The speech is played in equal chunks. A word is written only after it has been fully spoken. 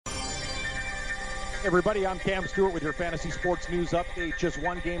Hey everybody, I'm Cam Stewart with your fantasy sports news update. Just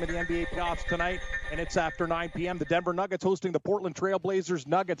one game of the NBA playoffs tonight, and it's after 9 p.m. The Denver Nuggets hosting the Portland Trail Blazers.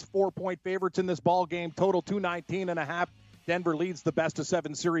 Nuggets 4-point favorites in this ball game. Total 219.5. Denver leads the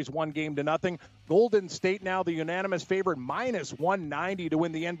best-of-7 series 1-0. Golden State now the unanimous favorite, minus 190 to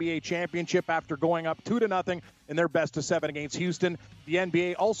win the NBA championship after going up 2-0 in their best-of-7 against Houston. The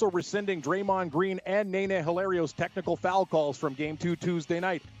NBA also rescinding Draymond Green and Nene Hilario's technical foul calls from Game 2 Tuesday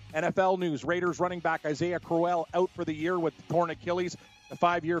night. NFL news, Raiders running back Isaiah Crowell out for the year with torn Achilles. The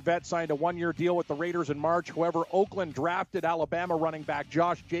 5-year vet signed a 1-year deal with the Raiders in March. However, Oakland drafted Alabama running back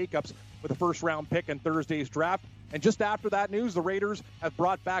Josh Jacobs with a first-round pick in Thursday's draft. And just after that news, the Raiders have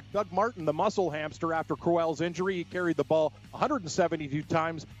brought back Doug Martin, the muscle hamster, after Crowell's injury. He carried the ball 172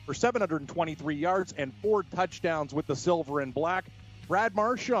 times for 723 yards and 4 touchdowns with the silver and black. Brad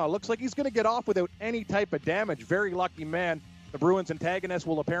Marchand looks like he's going to get off without any type of damage. Very lucky man. The Bruins antagonist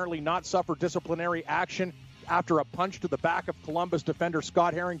will apparently not suffer disciplinary action after a punch to the back of Columbus defender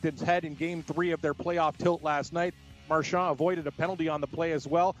Scott Harrington's head in Game 3 of their playoff tilt last night. Marchand avoided a penalty on the play as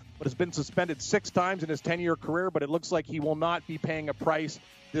well, but has been suspended 6 times in his 10-year career, but it looks like he will not be paying a price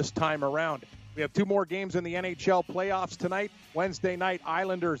this time around. We have 2 more games in the NHL playoffs tonight. Wednesday night,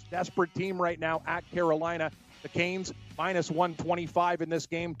 Islanders, desperate team right now at Carolina. The Canes, minus 125 in this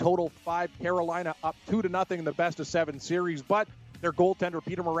game. Total 5. Carolina up 2-0 in the best-of-7 series. But their goaltender,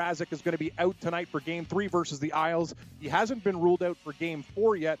 Peter Mrazek, is going to be out tonight for Game 3 versus the Isles. He hasn't been ruled out for Game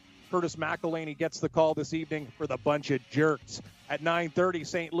 4 yet. Curtis McElhinney gets the call this evening for the bunch of jerks. At 9:30,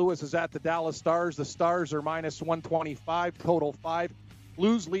 St. Louis is at the Dallas Stars. The Stars are minus 125, total 5.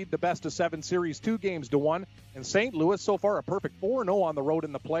 Blues lead the best-of-7 series 2-1. And St. Louis, so far, a perfect 4-0 on the road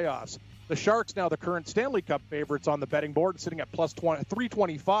in the playoffs. The Sharks, now the current Stanley Cup favorites on the betting board, sitting at plus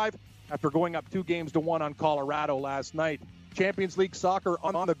 325 after going up 2-1 on Colorado last night. Champions League soccer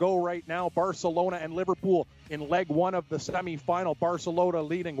on the go right now. Barcelona and Liverpool in leg 1 of the semifinal. Barcelona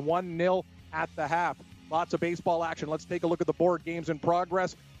leading 1-0 at the half. Lots of baseball action. Let's take a look at the board games in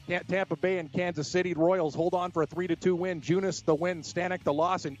progress. Tampa Bay and Kansas City Royals hold on for a 3-2 win. Junis the win, Stanek the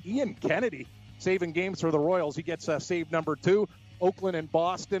loss, and Ian Kennedy saving games for the Royals. He gets save number 2. Oakland and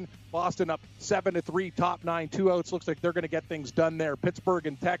Boston. Boston up 7-3, top 9, 2 outs. Looks like they're going to get things done there. Pittsburgh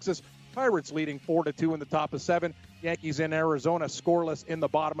and Texas. Pirates leading 4-2 in the top of 7. Yankees in Arizona scoreless in the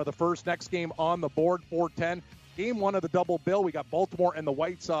bottom of the first. Next game on the board, 4:10. Game 1 of the double bill. We got Baltimore and the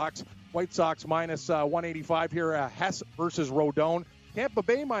White Sox. White Sox minus 185 here. Hess versus Rodon. Tampa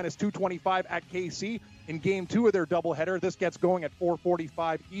Bay minus 225 at KC in Game 2 of their doubleheader. This gets going at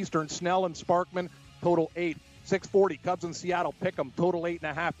 4:45 Eastern. Snell and Sparkman, total 8. 6:40 Cubs and Seattle pick'em, total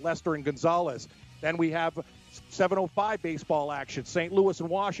 8.5. Lester and Gonzalez. Then we have 7:05 baseball action. St. Louis and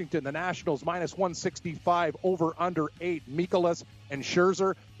Washington. The Nationals minus 165, over under 8. Mikolas and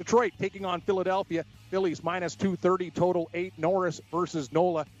Scherzer. Detroit taking on Philadelphia. Phillies minus 230, total 8. Norris versus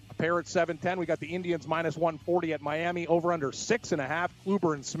Nola. A pair at 7:10. We got the Indians minus 140 at Miami, over under 6.5.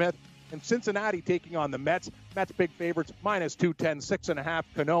 Kluber and Smith. And Cincinnati taking on the Mets. Mets big favorites minus 210, 6.5.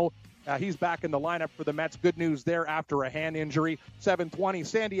 Cano. He's back in the lineup for the Mets. Good news there after a hand injury. 7:20,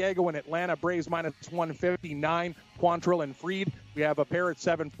 San Diego and Atlanta. Braves minus 159. Quantrill and Fried. We have a pair at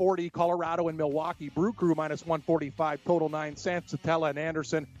 7:40. Colorado and Milwaukee. Brew Crew minus 145. Total 9. Santella and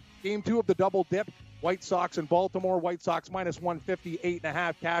Anderson. Game 2 of the double dip. White Sox and Baltimore. White Sox minus 150.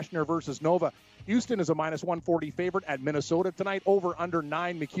 8.5. Cashner versus Nova. Houston is a minus 140 favorite at Minnesota tonight. Over under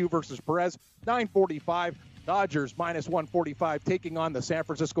 9. McHugh versus Perez. 9:45. Dodgers minus 145 taking on the San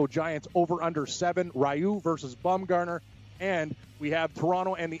Francisco Giants, over under 7. Ryu versus Bumgarner. And we have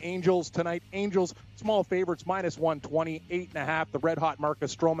Toronto and the Angels tonight. Angels small favorites minus 120, 8.5. The red hot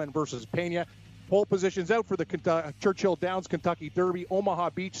Marcus Stroman versus Pena. Pole positions out for the Churchill Downs Kentucky Derby.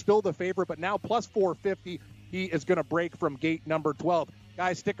 Omaha Beach still the favorite, but now plus 450. He is going to break from gate number 12.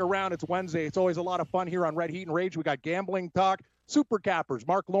 Guys, stick around. It's Wednesday. It's always a lot of fun here on Red Heat and Rage. We got gambling talk. Super Cappers,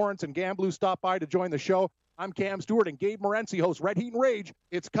 Mark Lawrence and Gamblu stop by to join the show. I'm Cam Stewart, and Gabe Morency hosts Red Heat and Rage.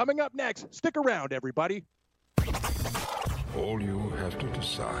 It's coming up next. Stick around, everybody. All you have to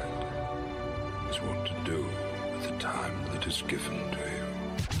decide is what to do with the time that is given to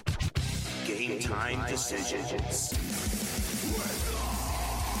you. Game time decisions.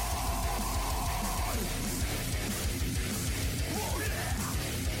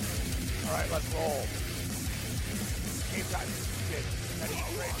 All right, let's roll. Game time decisions.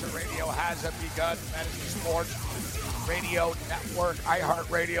 Ranger Radio hasn't begun. Fantasy Sports Radio Network,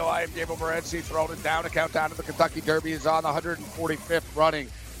 iHeartRadio. I am Gabriel Morency, throwing it down. A countdown to the Kentucky Derby is on, the 145th running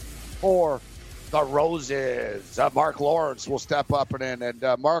for the Roses. Mark Lawrence will step up and in,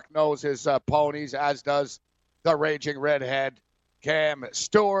 and Mark knows his ponies, as does the Raging Redhead, Cam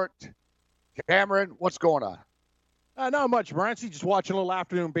Stewart. Cameron, what's going on? Not much, Morency. Just watching a little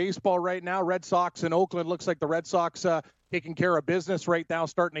afternoon baseball right now. Red Sox in Oakland. Looks like the Red Sox taking care of business right now,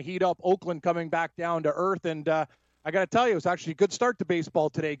 starting to heat up. Oakland coming back down to earth. And I got to tell you, it was actually a good start to baseball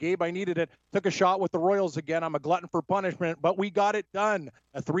today, Gabe. I needed it. Took a shot with the Royals again. I'm a glutton for punishment, but we got it done.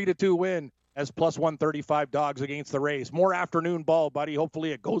 A 3-2 win as plus 135 dogs against the Rays. More afternoon ball, buddy.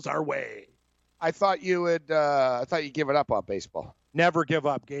 Hopefully it goes our way. I thought you would. I thought you'd give it up on baseball. Never give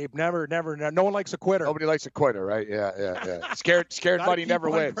up, Gabe. Never. No one likes a quitter. Nobody likes a quitter, right? Yeah. Scared money never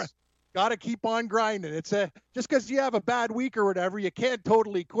wins. Got to keep on grinding. It's just because you have a bad week or whatever, you can't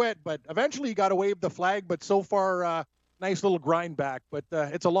totally quit. But eventually you got to wave the flag. But so far, nice little grind back. But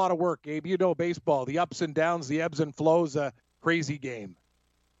it's a lot of work, Gabe. You know baseball, the ups and downs, the ebbs and flows, crazy game.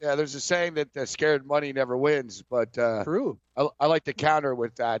 Yeah, there's a saying that scared money never wins. But true. I like to counter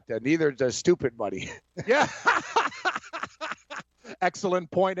with that. Neither does stupid money. Yeah. Excellent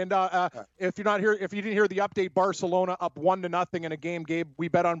point. And if you didn't hear the update, Barcelona up 1-0 in a game, Gabe. We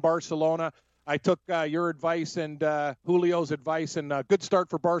bet on Barcelona. I took your advice and Julio's advice, and good start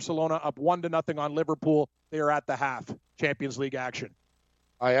for Barcelona, up 1-0 on Liverpool. They are at the half. Champions League action.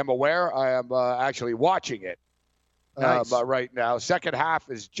 I am aware. I am actually watching it nice. Right now. Second half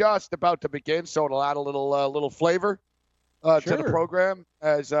is just about to begin, so it'll add a little flavor to the program.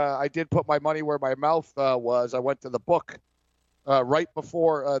 As I did put my money where my mouth was. I went to the book right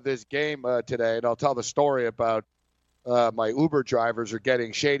before this game today, and I'll tell the story about my Uber drivers are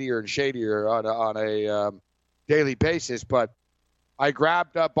getting shadier and shadier on a daily basis. But I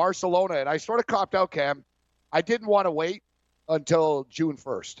grabbed Barcelona, and I sort of copped out, Cam. I didn't want to wait until June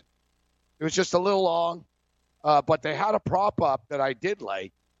 1st. It was just a little long, but they had a prop up that I did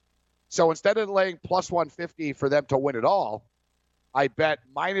like. So instead of laying plus 150 for them to win it all, I bet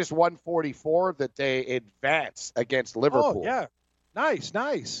minus 144 that they advance against Liverpool. Oh, yeah. Nice.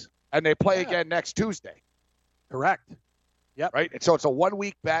 And they play again next Tuesday. Correct. Yep. Right? And so it's a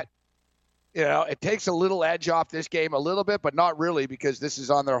 1-week bet. You know, it takes a little edge off this game a little bit, but not really because this is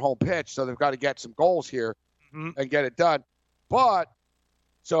on their home pitch, so they've got to get some goals here and get it done. But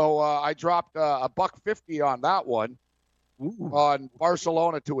so I dropped $1.50 on that one on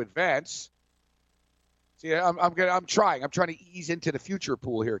Barcelona to advance. See, I'm trying. I'm trying to ease into the future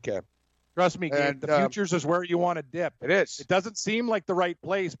pool here, Cam. Trust me, Gabe. The futures is where you want to dip. It is. It doesn't seem like the right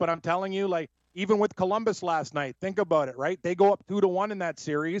place, but I'm telling you, like even with Columbus last night, think about it, right? They go up 2-1 in that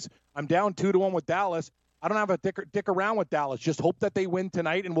series. I'm down 2-1 with Dallas. I don't have a dick around with Dallas. Just hope that they win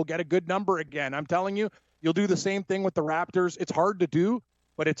tonight and we'll get a good number again. I'm telling you, you'll do the same thing with the Raptors. It's hard to do,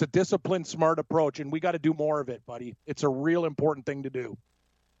 but it's a disciplined, smart approach, and we got to do more of it, buddy. It's a real important thing to do.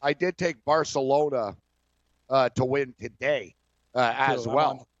 I did take Barcelona to win today as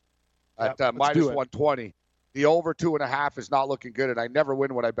well at minus 120. The over 2.5 is not looking good, and I never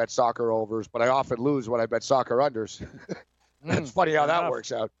win when I bet soccer overs, but I often lose when I bet soccer unders. It's funny how that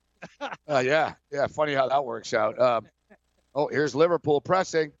works out. Yeah, funny how that works out. Here's Liverpool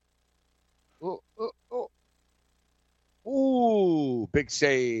pressing. Ooh, big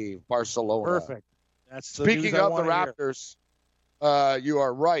save, Barcelona. Perfect. That's Speaking of the Raptors, you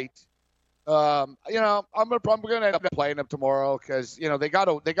are right. I'm gonna end up playing them tomorrow because they got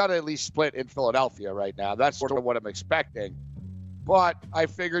to at least split in Philadelphia right now. That's sort of what I'm expecting. But I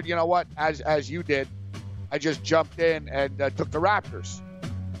figured, you know what, as you did, I just jumped in and took the Raptors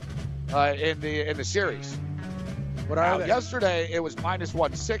in the series. What are they? Yesterday it was minus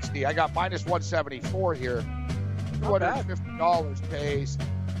 160. I got minus 174 here. $250 pays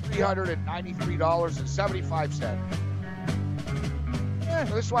 $393.75.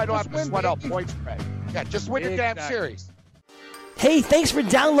 So this is why I don't have to sweat out point spread. Yeah, just win the damn series. Hey, thanks for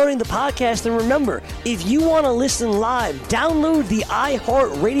downloading the podcast. And remember, if you want to listen live, download the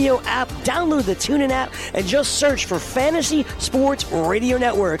iHeartRadio app, download the TuneIn app, and just search for Fantasy Sports Radio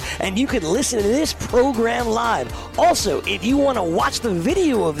Network, and you can listen to this program live. Also, if you want to watch the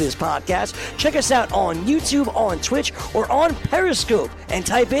video of this podcast, check us out on YouTube, on Twitch, or on Periscope, and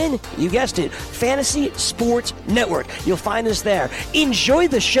type in, you guessed it, Fantasy Sports Network. You'll find us there. Enjoy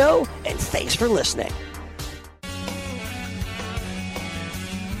the show, and thanks for listening.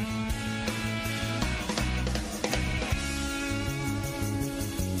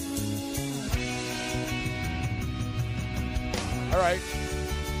 All right.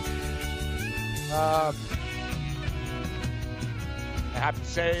 I have to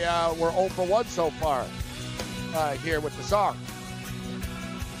say we're 0 for 1 so far here with the song.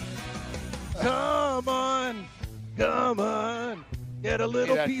 Come on. Get a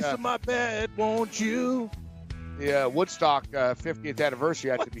little piece of my bed, won't you? The Woodstock 50th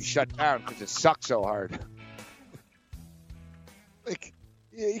anniversary had to be shut down because it sucked so hard.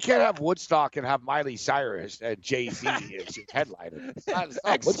 You can't have Woodstock and have Miley Cyrus and Jay-Z as your headliner. It's not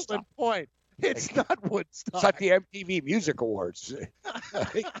Excellent Woodstock. point. It's not Woodstock. It's like the MTV Music Awards.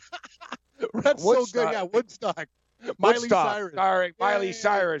 That's so good. Yeah, Woodstock. Miley Woodstock, Cyrus. starring Miley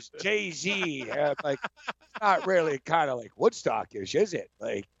Cyrus, Jay-Z. Like, not really kind of like Woodstock-ish, is it?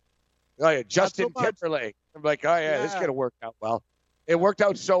 Like Justin so much. Timberlake. I'm like, oh, yeah, this is going to work out well. It worked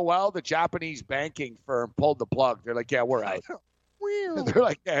out so well, the Japanese banking firm pulled the plug. They're like, yeah, we're out. They're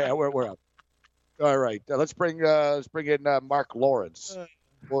like, yeah, we're out. All right, let's bring in Mark Lawrence.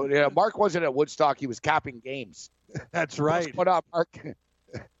 Well, yeah, Mark wasn't at Woodstock. He was capping games. That's right. What's going on, Mark?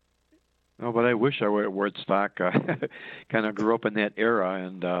 Oh, but I wish I were at Woodstock. Kind of grew up in that era,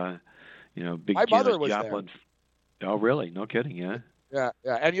 and big My mother Janis was Joplin. There. Oh, really? No kidding, yeah. Yeah.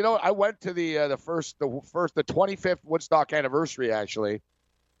 And you know what? I went to the 25th Woodstock anniversary actually,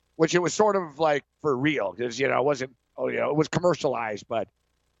 which it was sort of like for real because it wasn't. It was commercialized, but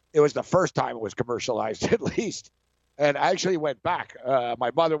it was the first time it was commercialized at least. And I actually went back.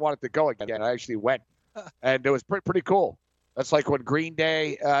 My mother wanted to go again. I actually went, and it was pretty cool. That's like when Green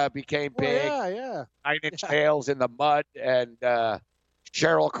Day became big. Yeah. 9 Inch Nails in the Mud and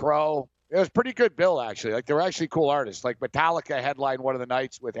Sheryl Crow. It was pretty good bill, actually. Like, they were actually cool artists. Like, Metallica headlined one of the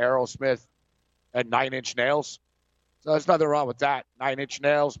nights with Aerosmith and 9 Inch Nails. So there's nothing wrong with that. 9 Inch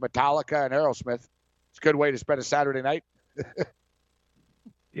Nails, Metallica, and Aerosmith. It's a good way to spend a Saturday night.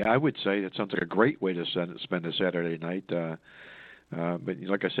 Yeah, I would say that sounds like a great way to spend a Saturday night. But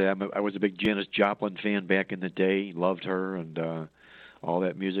like I said, I was a big Janis Joplin fan back in the day. Loved her and all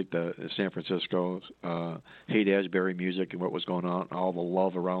that music, the San Francisco Haight-Ashbury music and what was going on, all the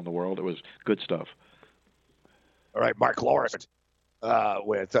love around the world. It was good stuff. All right, Mark Lawrence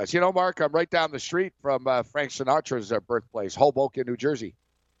with us. Mark, I'm right down the street from Frank Sinatra's birthplace, Hoboken, New Jersey.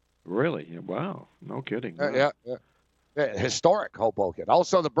 Really? Wow. No kidding. Yeah. Historic Hoboken.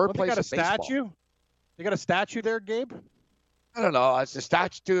 Also the birthplace of baseball. They got a statue? They got a statue there, Gabe? I don't know. It's a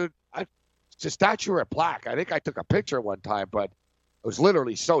statue. It's a statue or a plaque. I think I took a picture one time, but I was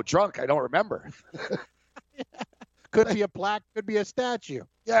literally so drunk I don't remember. Could be a plaque, could be a statue.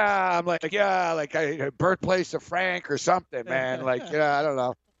 Yeah, I'm like a birthplace of Frank or something, man. I don't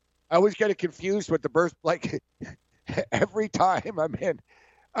know. I always get it confused with the birth. Like every time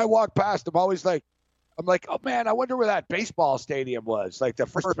I walk past, I'm like, oh man, I wonder where that baseball stadium was. Like the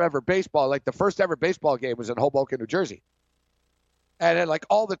first ever baseball game was in Hoboken, New Jersey. And then like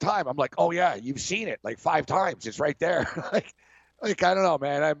all the time, I'm like, oh yeah, you've seen it like 5 times. It's right there. like I don't know,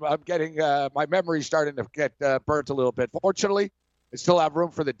 man. I'm getting my memory's starting to get burnt a little bit. Fortunately, I still have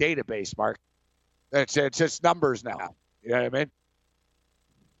room for the database, Mark. It's just numbers now. You know what I mean?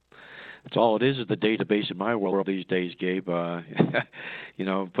 That's all it is the database in my world these days, Gabe.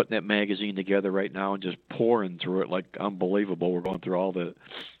 Putting that magazine together right now and just pouring through it like unbelievable. We're going through all the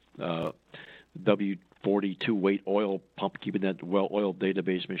W42 weight oil pump, keeping that well-oiled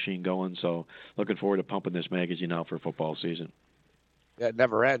database machine going. So looking forward to pumping this magazine out for football season. Yeah, it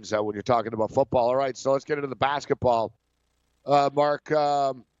never ends when you're talking about football. All right, so let's get into the basketball. Mark,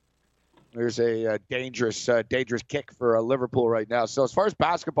 there's a dangerous kick for Liverpool right now. So as far as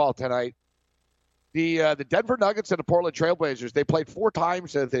basketball tonight, the Denver Nuggets and the Portland Trailblazers, they played 4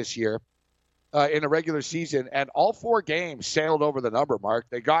 times this year in a regular season, and all 4 games sailed over the number, Mark.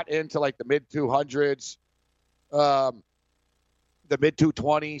 They got into like the mid-200s, the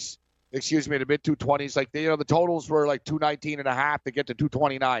mid-220s. Excuse me, the mid-220s. Like, the totals were like 219.5 to get to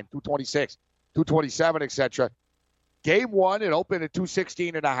 229, 226, 227, etc. Game 1, it opened at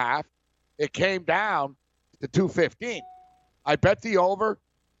 216.5. It came down to 215. I bet the over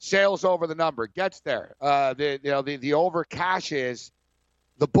sails over the number, gets there. The over cashes.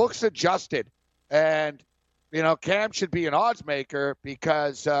 The books adjusted, and Cam should be an odds maker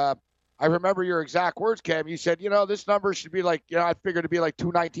because I remember your exact words, Cam. You said, this number should be like, I figured it'd be like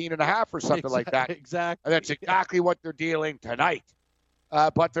 219.5 or something like that. Exactly. And that's exactly what they're dealing tonight.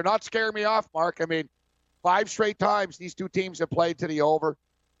 But they're not scaring me off, Mark. I mean, 5 straight times these 2 teams have played to the over.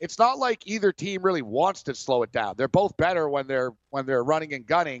 It's not like either team really wants to slow it down. They're both better when they're running and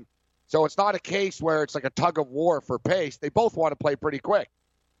gunning. So it's not a case where it's like a tug of war for pace. They both want to play pretty quick.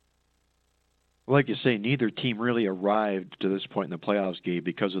 Like you say, neither team really arrived to this point in the playoffs, Gabe,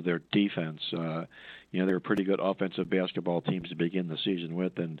 because of their defense. They were pretty good offensive basketball teams to begin the season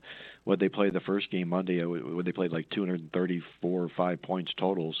with, and what they played the first game Monday, they played like 234 or 5 points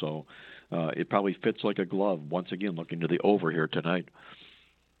total. So it probably fits like a glove. Once again, looking to the over here tonight.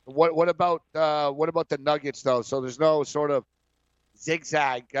 What about the Nuggets though? So there's no sort of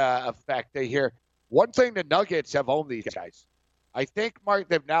zigzag effect here. One thing, the Nuggets have owned these guys. I think, Mark,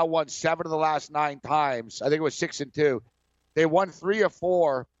 they've now won 7 of the last 9 times. I think it was 6-2. They won 3 of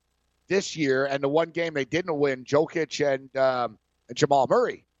 4 this year, and the one game they didn't win, Jokic and Jamal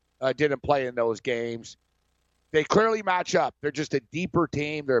Murray didn't play in those games. They clearly match up. They're just a deeper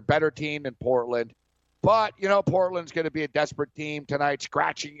team. They're a better team than Portland. But, Portland's going to be a desperate team tonight,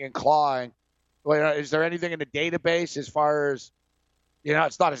 scratching and clawing. Is there anything in the database as far as,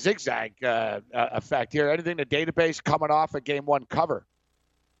 it's not a zigzag effect here. Anything in the database coming off a Game 1 cover?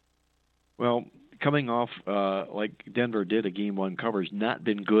 Well, coming off like Denver did a Game 1 cover has not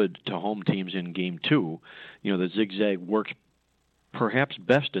been good to home teams in Game 2. The zigzag works perhaps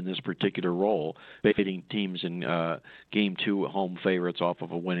best in this particular role, fading teams in Game 2 home favorites off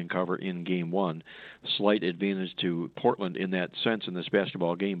of a winning cover in Game 1. Slight advantage to Portland in that sense in this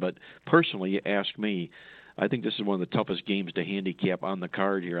basketball game. But personally, you ask me, I think this is one of the toughest games to handicap on the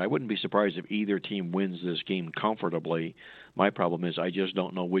card here. I wouldn't be surprised if either team wins this game comfortably. My problem is I just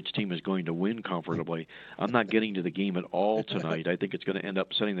don't know which team is going to win comfortably. I'm not getting to the game at all tonight. I think it's going to end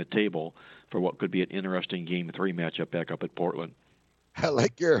up setting the table for what could be an interesting Game 3 matchup back up at Portland. I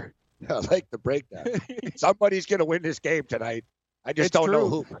like the breakdown. Somebody's going to win this game tonight. I just don't know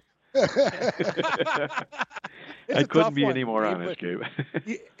who. I couldn't be any more honest, Gabe.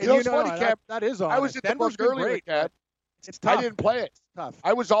 It's funny, Cap. That is honest. I was at the book earlier with that. It's tough. I didn't play it. It's tough.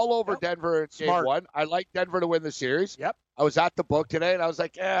 I was all over Denver in Game 1. I like Denver to win the series. Yep. I was at the book today, and I was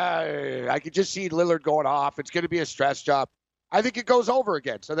like, I could just see Lillard going off. It's going to be a stress job. I think it goes over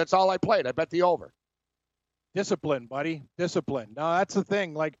again, so that's all I played. I bet the over. Discipline, buddy. Discipline. No, that's the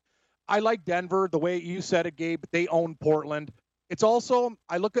thing. Like, I like Denver the way you said it, Gabe. They own Portland. It's also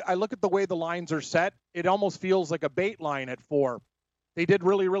I look at the way the lines are set. It almost feels like a bait line at 4. They did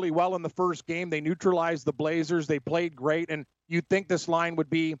really, really well in the first game. They neutralized the Blazers. They played great, and you'd think this line would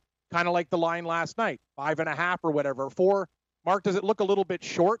be kind of like the line last night, 5.5 or whatever. 4. Mark, does it look a little bit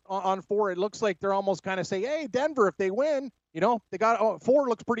short on 4? It looks like they're almost kind of say, hey, Denver, if they win, they got 4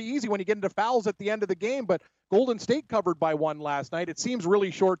 looks pretty easy when you get into fouls at the end of the game. But Golden State covered by 1 last night. It seems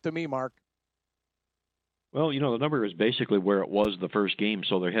really short to me, Mark. Well, the number is basically where it was the first game,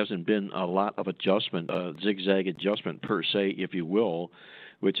 so there hasn't been a lot of adjustment, zigzag adjustment per se, if you will,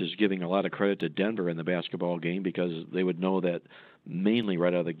 which is giving a lot of credit to Denver in the basketball game because they would know that mainly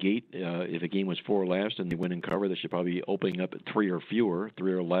right out of the gate, if a game was 4 last and they win and cover, they should probably be opening up at 3 or fewer,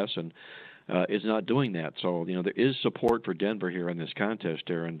 3 or less, and is not doing that. So, there is support for Denver here in this contest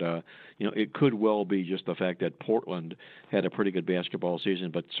there, and, it could well be just the fact that Portland had a pretty good basketball season,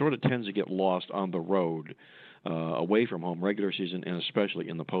 but sort of tends to get lost on the road, away from home, regular season, and especially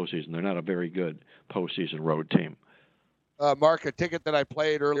in the postseason. They're not a very good postseason road team. Mark, a ticket that I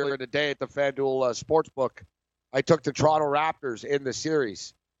played earlier today at the FanDuel Sportsbook, I took the Toronto Raptors in the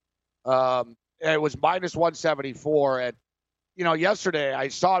series. And it was minus 174, and yesterday I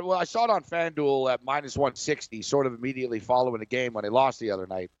saw it on FanDuel at minus 160, sort of immediately following the game when they lost the other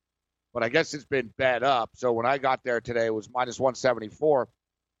night. But I guess it's been bet up. So when I got there today, it was minus 174.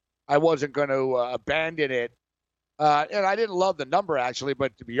 I wasn't going to abandon it. And I didn't love the number, actually.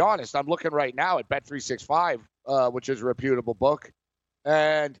 But to be honest, I'm looking right now at Bet365, which is a reputable book.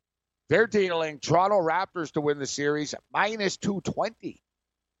 And they're dealing Toronto Raptors to win the series at minus 220.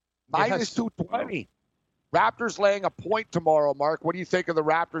 Minus 220. Raptors laying a point tomorrow, Mark. What do you think of the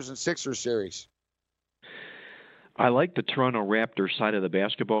Raptors and Sixers series? I like the Toronto Raptors side of the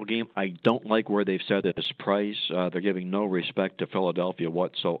basketball game. I don't like where they've set this price. They're giving no respect to Philadelphia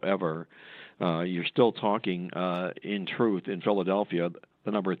whatsoever. You're still talking, in truth, in Philadelphia,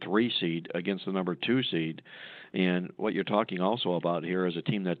 the number 3 seed against the number 2 seed. And what you're talking also about here is a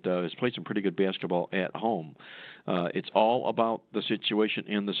team that has played some pretty good basketball at home. It's all about the situation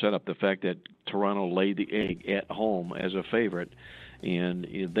and the setup, the fact that Toronto laid the egg at home as a favorite. And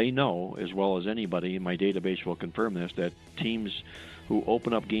they know, as well as anybody, my database will confirm this, that teams who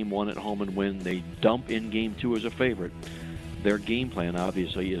open up Game 1 at home and win, they dump in Game 2 as a favorite. Their game plan,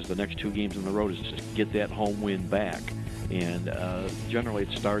 obviously, is the next 2 games on the road is to get that home win back. And generally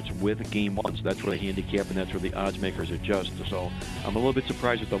it starts with Game 1, so that's where the handicap and that's where the odds makers adjust. So I'm a little bit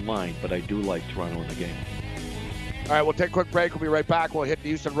surprised with the line, but I do like Toronto in the game. All right, we'll take a quick break. We'll be right back. We'll hit the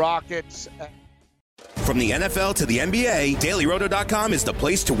Houston Rockets. From the NFL to the NBA, DailyRoto.com is the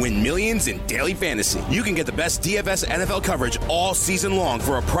place to win millions in daily fantasy. You can get the best DFS NFL coverage all season long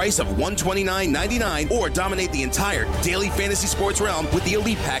for a price of $129.99 or dominate the entire daily fantasy sports realm with the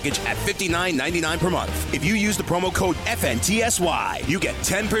Elite Package at $59.99 per month. If you use the promo code FNTSY, you get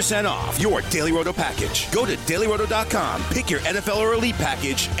 10% off your Daily Roto package. Go to DailyRoto.com, pick your NFL or Elite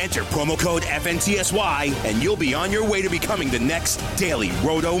Package, enter promo code FNTSY, and you'll be on your way to becoming the next Daily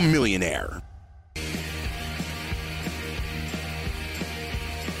Roto millionaire.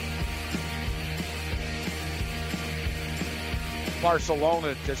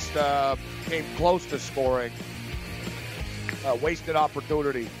 Barcelona just came close to scoring. Wasted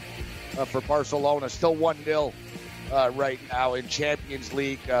opportunity for Barcelona. Still 1-0 right now in Champions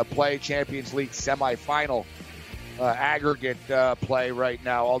League play, Champions League semifinal aggregate play right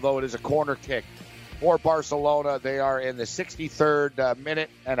now, although it is a corner kick for Barcelona. They are in the 63rd minute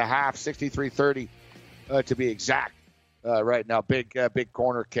and a half, 63:30 to be exact right now. Big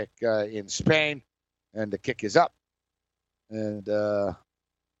corner kick in Spain, and the kick is up. And the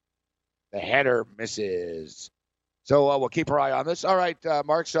header misses. So we'll keep our eye on this. All right,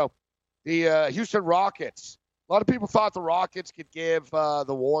 Mark. So the Houston Rockets. A lot of people thought the Rockets could give the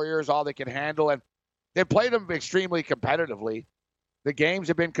Warriors all they can handle, and they played them extremely competitively. The games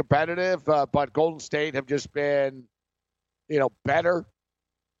have been competitive, but Golden State have just been, better.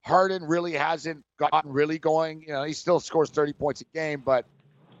 Harden really hasn't gotten really going. He still scores 30 points a game, but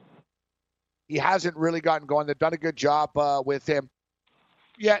he hasn't really gotten going. They've done a good job with him.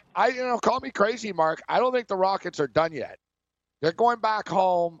 Yet, call me crazy, Mark. I don't think the Rockets are done yet. They're going back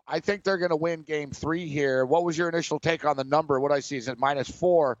home. I think they're going to win Game 3 here. What was your initial take on the number? What I see is at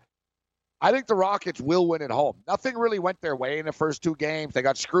 -4. I think the Rockets will win at home. Nothing really went their way in the first 2 games. They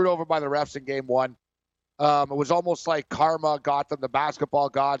got screwed over by the refs in Game 1. It was almost like karma got them, the basketball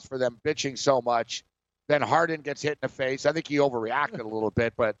gods, for them bitching so much. Then Harden gets hit in the face. I think he overreacted a little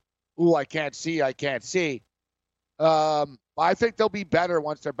bit, but, I can't see. I think they'll be better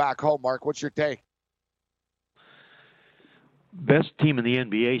once they're back home, Mark. What's your take? Best team in the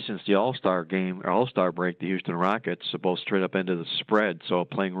NBA since the All-Star break, the Houston Rockets, both straight up into the spread, so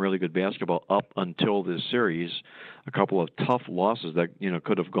playing really good basketball up until this series. A couple of tough losses that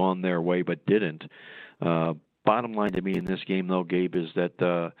could have gone their way but didn't. Bottom line to me in this game, though, Gabe, is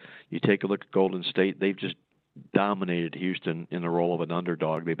that you take a look at Golden State. They've just dominated Houston in the role of an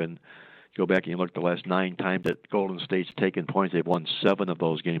underdog. Go back and you look the last 9 times that Golden State's taken points. They've won 7 of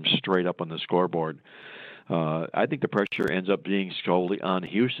those games straight up on the scoreboard. I think the pressure ends up being solely on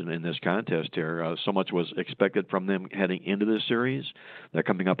Houston in this contest here. So much was expected from them heading into this series. They're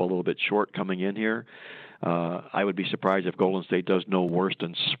coming up a little bit short coming in here. I would be surprised if Golden State does no worse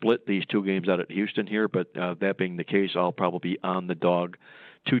than split these 2 games out at Houston here. But that being the case, I'll probably be on the dog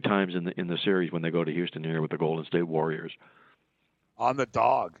 2 times in the series when they go to Houston here with the Golden State Warriors. On the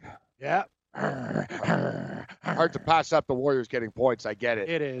dog. Yeah. Hard to pass up the Warriors getting points. I get it.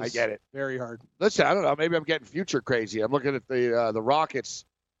 It is. I get it. Very hard. Listen, I don't know. Maybe I'm getting future crazy. I'm looking at the Rockets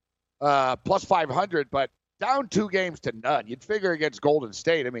plus 500, but down 2 games to none. You'd figure against Golden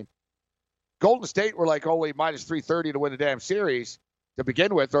State. I mean, Golden State were like only minus 330 to win the damn series to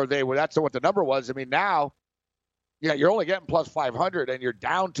begin with, or that's what the number was. I mean, now, you're only getting plus 500 and you're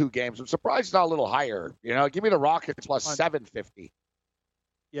down 2 games. I'm surprised it's not a little higher. Give me the Rockets plus 750.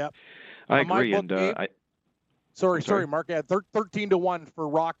 Yep. I agree. And Sorry, Mark. I had 13-1 for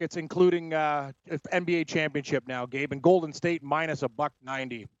Rockets, including NBA championship now, Gabe, and Golden State minus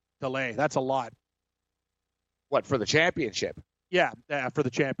 $1.90 to lay. That's a lot. What, for the championship? Yeah, for the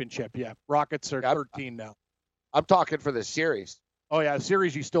championship. Yeah, Rockets are 13 now. I'm talking for the series. Oh yeah,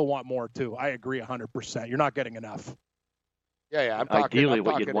 series you still want more too. I agree 100%. You're not getting enough. Yeah.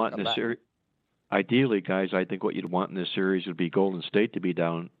 Ideally, guys, I think what you'd want in this series would be Golden State to be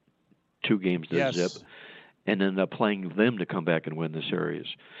down 2 games to zip, and then playing them to come back and win the series.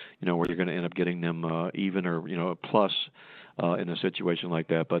 Where you're going to end up getting them even or a plus in a situation like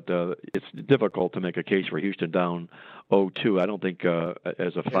that. But it's difficult to make a case for Houston down 0-2. I don't think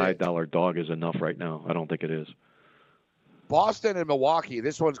as a $5 dog is enough right now. I don't think it is. Boston and Milwaukee,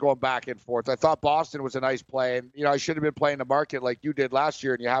 this one's going back and forth. I thought Boston was a nice play, and I should have been playing the market like you did last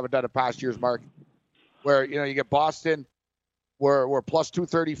year, and you haven't done it past years, Mark, where you get Boston were plus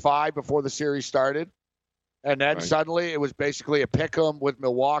 235 before the series started, and then suddenly it was basically a pick 'em with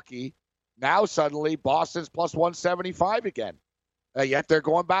Milwaukee. Now suddenly Boston's plus 175 again, yet they're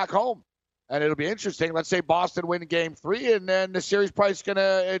going back home, and it'll be interesting. Let's say Boston win Game 3, and then the series price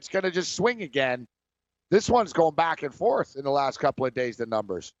it's gonna just swing again. This one's going back and forth in the last couple of days, the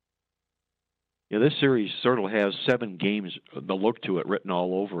numbers. Yeah, this series sort of has 7 games, the look to it, written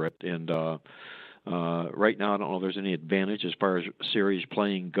all over it. And right now, I don't know if there's any advantage as far as series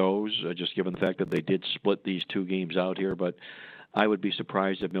playing goes, just given the fact that they did split these 2 games out here. But I would be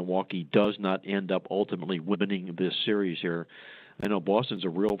surprised if Milwaukee does not end up ultimately winning this series here. I know Boston's a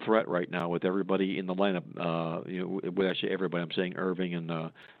real threat right now with everybody in the lineup. With actually everybody, I'm saying Irving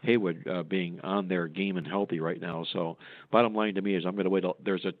and Haywood being on their game and healthy right now. So bottom line to me is I'm going to wait till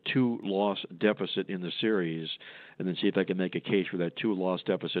there's a 2-loss deficit in the series and then see if I can make a case for that 2-loss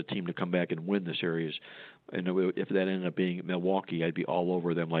deficit team to come back and win the series. And if that ended up being Milwaukee, I'd be all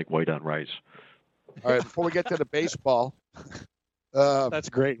over them like white on rice. All right, before we get to the baseball, That's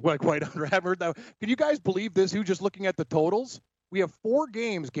great. Well, quite I haven't heard that. Can you guys believe this? Who just looking at the totals? We have 4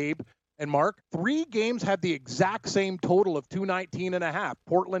 games, Gabe and Mark. 3 games had the exact same total of 219.5.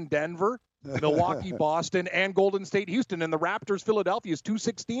 Portland, Denver, Milwaukee, Boston, and Golden State, Houston. And the Raptors, Philadelphia is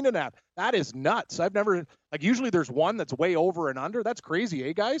 216.5. That is nuts. I've never, like, usually there's one that's way over and under. That's crazy,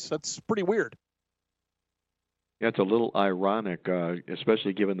 eh, guys? That's pretty weird. Yeah, it's a little ironic,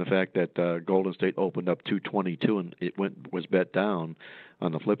 especially given the fact that Golden State opened up 222 and it was bet down.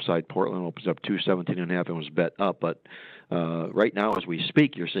 On the flip side, Portland opens up 217.5 and was bet up. But right now, as we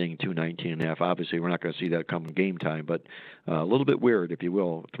speak, you're seeing 219.5. Obviously, we're not going to see that come game time, but a little bit weird, if you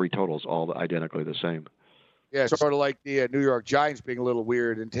will. 3 totals, all identically the same. Yeah, sort of like the New York Giants being a little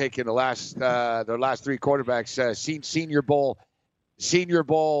weird and taking their last 3 quarterbacks, Senior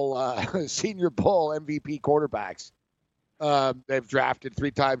Bowl MVP quarterbacks. They've drafted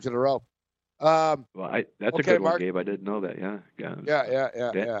 3 times in a row. Well, that's a good one, Mark. Gabe. I didn't know that. Yeah.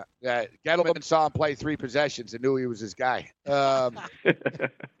 Gettleman saw him play 3 possessions and knew he was his guy.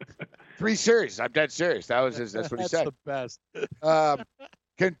 3 series. I'm dead serious. That's what he said. That's the best.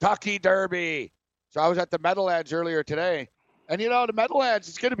 Kentucky Derby. So I was at the Meadowlands earlier today. And, the Meadowlands,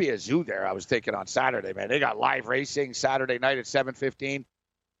 it's going to be a zoo there, I was thinking, on Saturday, man. They got live racing Saturday night at 7:15.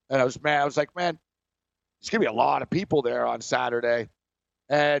 And I was like, man, there's going to be a lot of people there on Saturday.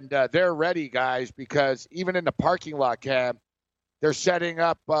 And they're ready, guys, because even in the parking lot, Cam, they're setting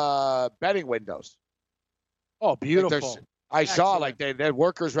up betting windows. Oh, beautiful. I saw, they had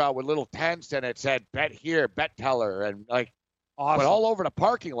workers around with little tents, and it said, bet here, bet teller, and, awesome. But all over the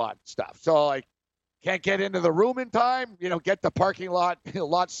parking lot and stuff. So, can't get into the room in time, get the parking lot,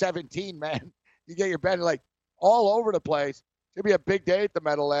 lot 17, man. You get your bet, all over the place. It's going to be a big day at the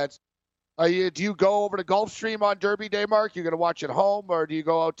Meadowlands. Do you go over to Gulfstream on Derby Day, Mark? You going to watch at home, or do you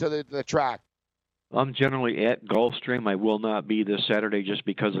go out to the track? I'm generally at Gulfstream. I will not be this Saturday just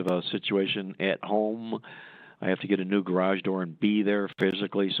because of a situation at home. I have to get a new garage door and be there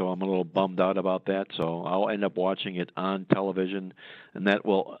physically, so I'm a little bummed out about that. So I'll end up watching it on television, and that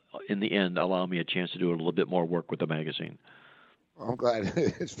will, in the end, allow me a chance to do a little bit more work with the magazine. I'm glad.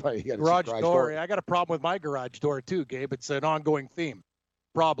 It's funny. You got garage door. I got a problem with my garage door, too, Gabe. It's an ongoing theme.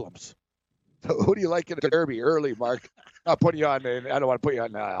 Problems. Who do you like in the Derby early, Mark? Not putting you on. I don't want to put you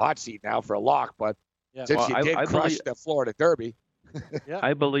on the hot seat now for a lock, but since you did crush the Florida Derby. Yeah.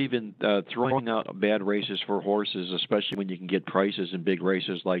 I believe in throwing out bad races for horses, especially when you can get prices in big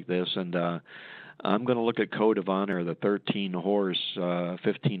races like this. And I'm going to look at Code of Honor, the 13 horse,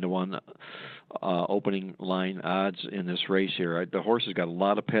 15-1 opening line odds in this race here. The horse has got a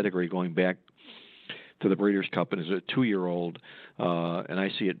lot of pedigree going back to the Breeders' Cup and is a 2-year-old. And I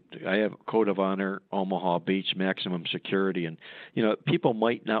see it. I have Code of Honor, Omaha Beach, Maximum Security. And, people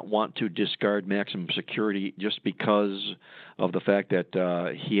might not want to discard Maximum Security just because of the fact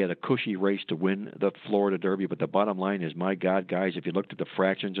that he had a cushy race to win the Florida Derby. But the bottom line is, my God, guys, if you looked at the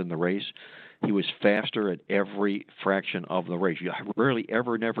fractions in the race, he was faster at every fraction of the race. You rarely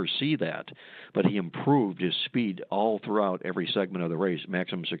never see that, but he improved his speed all throughout every segment of the race,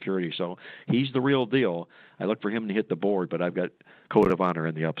 Maximum Security. So he's the real deal. I look for him to hit the board, but I've got Code of Honor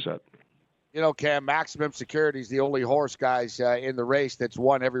in the upset. Cam, Maximum Security is the only horse, guys, in the race that's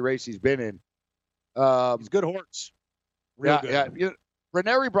won every race he's been in. He's a good horse. Real good. Yeah.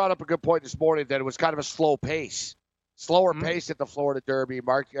 Ranieri brought up a good point this morning that it was kind of a slow pace. Slower pace at the Florida Derby.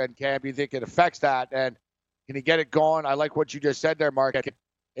 Mark and Cam, you think it affects that? And can he get it going? I like what you just said there, Mark.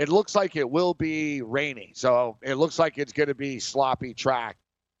 It looks like it will be raining. So it looks like it's going to be sloppy track,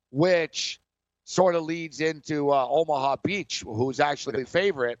 which sort of leads into Omaha Beach, who's actually the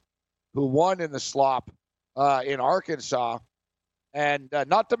favorite, who won in the slop in Arkansas. And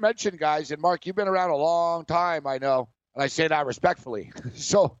not to mention, guys, and Mark, you've been around a long time, I know, and I say that respectfully.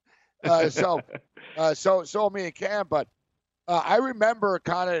 So me and Cam, but I remember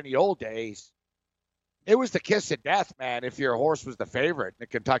kind of in the old days, it was the kiss of death, man, if your horse was the favorite in the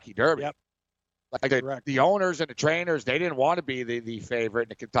Kentucky Derby. Yep. The owners and the trainers, they didn't want to be the favorite in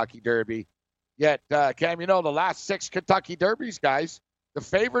the Kentucky Derby. Yet, Cam, the last 6 Kentucky Derbies, guys, the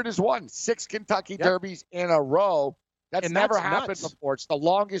favorite has won 6 Kentucky Derbies in a row. That's never happened before. It's the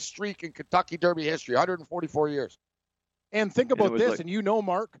longest streak in Kentucky Derby history, 144 years. And think about this, and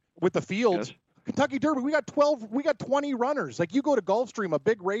Mark, with the fields, yes. Kentucky Derby, we got 20 runners. Like, you go to Gulfstream, a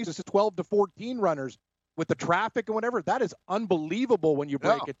big race is 12 to 14 runners with the traffic and whatever. That is unbelievable when you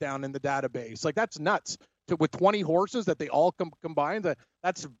break it down in the database. Like, that's nuts. With 20 horses that they all combined,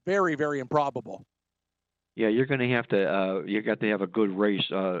 that's very, very improbable. Yeah, you're going to have to. You got to have a good race,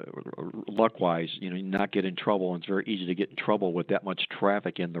 luck-wise. Not get in trouble. And it's very easy to get in trouble with that much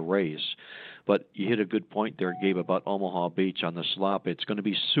traffic in the race. But you hit a good point there, Gabe, about Omaha Beach on the slop. It's going to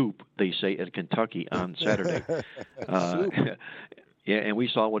be soup, they say, at Kentucky on Saturday. Yeah, and we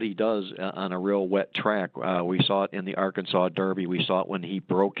saw what he does on a real wet track. We saw it in the Arkansas Derby. We saw it when he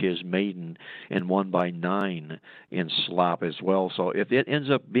broke his maiden and won by 9 in slop as well. So if it ends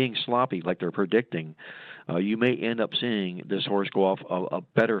up being sloppy like they're predicting, you may end up seeing this horse go off a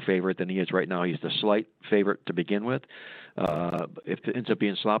better favorite than he is right now. He's the slight favorite to begin with. If it ends up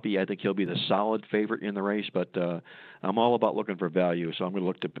being sloppy, I think he'll be the solid favorite in the race. But I'm all about looking for value, so I'm going to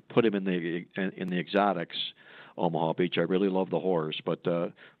look to put him in the exotics. Omaha Beach. I really love the horse, but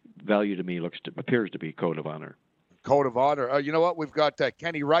value to me appears to be Code of Honor. Code of Honor. You know what? We've got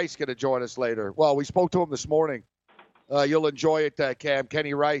Kenny Rice going to join us later. Well, we spoke to him this morning. You'll enjoy it, Cam.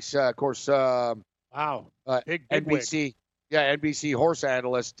 Kenny Rice, of course. Wow. Big NBC. wig. Yeah, NBC horse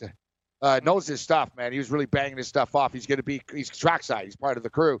analyst. Knows his stuff, man. He was really banging his stuff off. He's trackside. He's part of the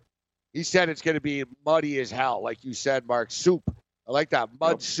crew. He said it's going to be muddy as hell, like you said, Mark. Soup. I like that.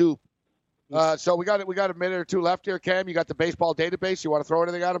 Mud soup. So we got a minute or two left here, Cam. You got the baseball database. You want to throw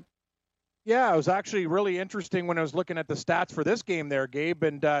anything at him? Yeah, it was actually really interesting when I was looking at the stats for this game there, Gabe,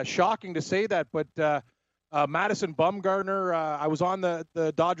 and shocking to say that, but Madison Bumgarner, I was on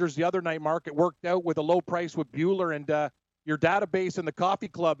the Dodgers the other night, Mark. It worked out with a low price with Bueller, and your database in the coffee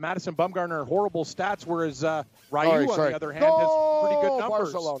club, Madison Bumgarner, horrible stats, whereas Ryu, on the other hand, has pretty good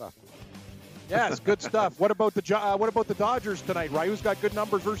numbers. Barcelona. Yes, good stuff. What about the Dodgers tonight? Ryu's got good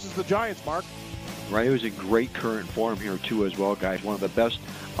numbers versus the Giants, Mark. Ryu's in great current form here, too, as well, guys. One of the best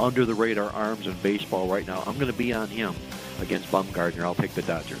under-the-radar arms in baseball right now. I'm going to be on him against Bumgarner. I'll pick the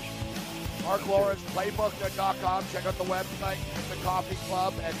Dodgers. Mark Lawrence, playbook.com. Check out the website, the coffee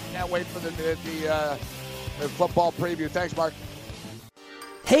club, and can't wait for the football preview. Thanks, Mark.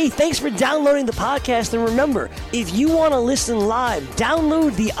 Hey, thanks for downloading the podcast. And remember, if you want to listen live,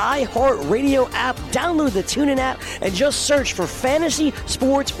 download the iHeartRadio app, download the TuneIn app, and just search for Fantasy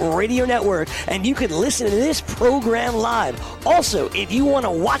Sports Radio Network, and you can listen to this program live. Also, if you want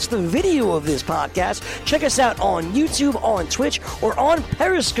to watch the video of this podcast, check us out on YouTube, on Twitch, or on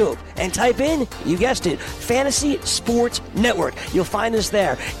Periscope, and type in, you guessed it, Fantasy Sports Network. You'll find us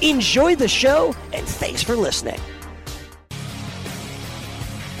there. Enjoy the show, and thanks for listening.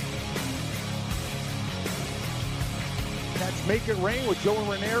 Make It Rain with Joe and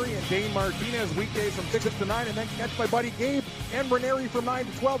Ranieri and Dane Martinez weekdays from 6 to 9, and then catch my buddy Gabe and Ranieri from 9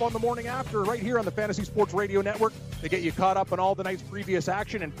 to 12 on the morning after right here on the Fantasy Sports Radio Network to get you caught up on all the night's previous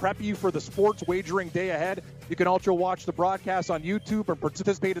action and prep you for the sports wagering day ahead. You can also watch the broadcast on YouTube or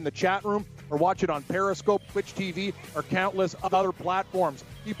participate in the chat room or watch it on Periscope, Twitch TV, or countless other platforms.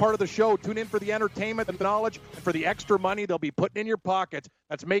 Be part of the show. Tune in for the entertainment, the knowledge, and for the extra money they'll be putting in your pockets.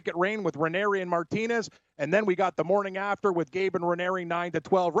 That's Make It Rain with Ranieri and Martinez. And then we got the morning after with Gabe and Ranieri 9 to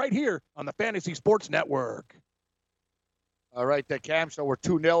 12 right here on the Fantasy Sports Network. All right, Cam. So we're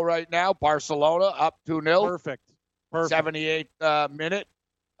 2-0 right now. Barcelona up 2-0. Perfect. 78th minute.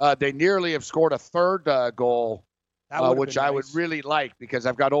 They nearly have scored a third goal, which I would really like because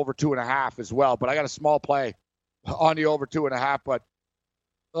I've got over 2.5 as well. But I got a small play on the over 2.5.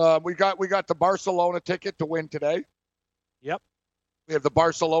 But we got the Barcelona ticket to win today. Yep. We have the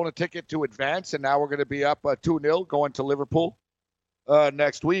Barcelona ticket to advance, and now we're going to be up 2-0 going to Liverpool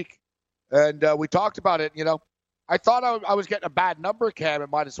next week. And we talked about it. You know, I thought I was getting a bad number, Cam, at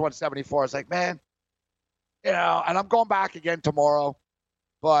minus 174. I was like, man, you know, and I'm going back again tomorrow.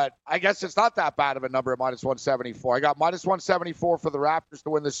 But I guess it's not that bad of a number at minus 174. I got minus 174 for the Raptors to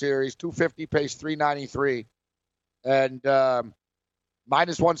win the series. 250 pays 393. And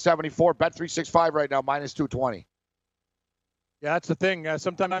minus 174, bet 365 right now, minus 220. Yeah, that's the thing.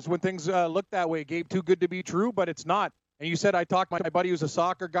 Sometimes when things look that way, Gabe, too good to be true, but it's not. And you said I talked to my buddy who's a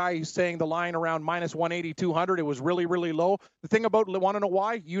soccer guy. He's saying the line around minus 180, 200. It was really, really low. The thing about, want to know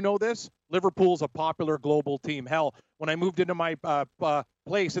why? You know this? Liverpool's a popular global team. Hell, when I moved into my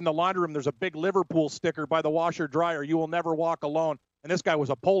place in the laundry room, there's a big Liverpool sticker by the washer dryer. You will never walk alone. And this guy was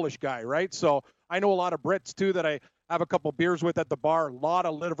a Polish guy, right? So I know a lot of Brits, too, that I have a couple beers with at the bar. A lot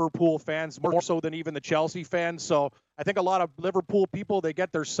of Liverpool fans, more so than even the Chelsea fans. So I think a lot of Liverpool people, they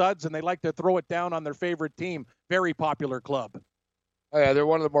get their suds and they like to throw it down on their favorite team. Very popular club. Oh, yeah, they're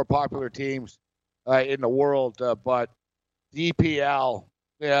one of the more popular teams in the world. But the EPL,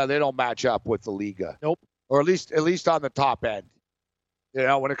 yeah, they don't match up with the Liga. Nope. Or at least on the top end. You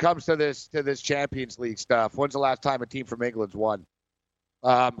know, when it comes to this Champions League stuff, when's the last time a team from England's won?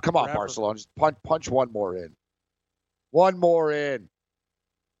 Come on, Forever. Barcelona, just punch one more in. One more in.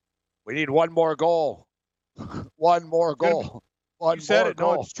 We need one more goal. One more goal. One you said more it.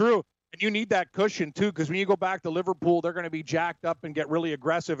 goal. No, it's true. And you need that cushion, too, because when you go back to Liverpool, they're going to be jacked up and get really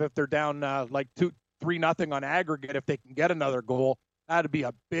aggressive if they're down like 3-0 on aggregate. If they can get another goal, that'd be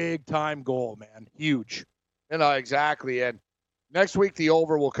a big-time goal, man. Huge. Exactly. And next week, the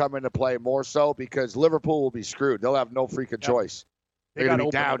over will come into play more so because Liverpool will be screwed. They'll have no freaking choice. They're going to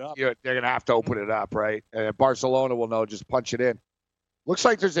be down. They're going to have to open it up, right? And Barcelona will know, just punch it in. Looks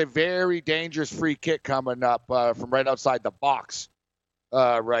like there's a very dangerous free kick coming up from right outside the box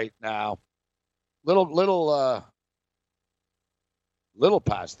right now. Little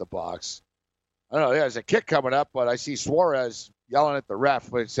past the box. I don't know. There's a kick coming up, but I see Suarez yelling at the ref.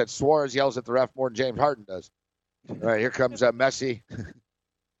 But it said Suarez yells at the ref more than James Harden does. All right, here comes Messi.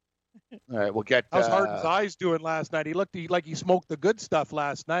 All right, we'll get. How's Harden's eyes doing last night? He looked like he smoked the good stuff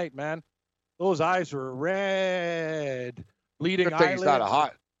last night, man. Those eyes were red, bleeding good thing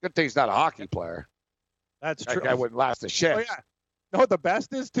eyelids. Good thing he's not a hockey player. That's true. That guy wouldn't last a shit. Oh, yeah. You know what the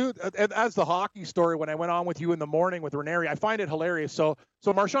best is, too? As the hockey story, when I went on with you in the morning with Ranieri, I find it hilarious. So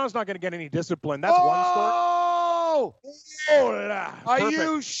Marchand's not going to get any discipline. That's one story.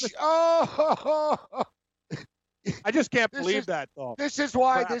 I just can't believe that, though. This is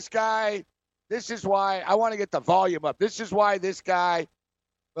why I want to get the volume up. This is why this guy,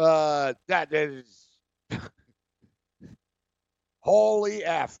 that is, holy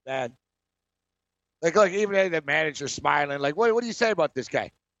F, man. Like even the manager smiling, like, what do you say about this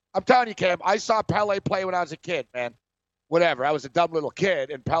guy? I'm telling you, Cam, I saw Pele play when I was a kid, man. Whatever, I was a dumb little kid,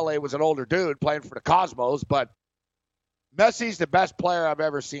 and Pele was an older dude playing for the Cosmos, but Messi's the best player I've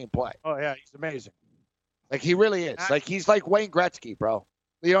ever seen play. Oh, yeah, he's amazing. Like, he really is. Like, he's like Wayne Gretzky, bro.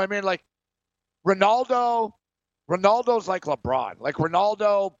 You know what I mean? Like, Ronaldo's like LeBron. Like,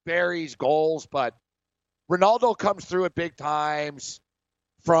 Ronaldo buries goals, but Ronaldo comes through at big times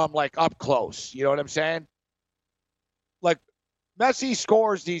from, like, up close. You know what I'm saying? Like, Messi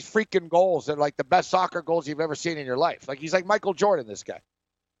scores these freaking goals that are, like, the best soccer goals you've ever seen in your life. Like, he's like Michael Jordan, this guy.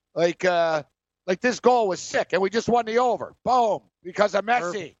 Like this goal was sick, and we just won the over. Boom. Because of Messi.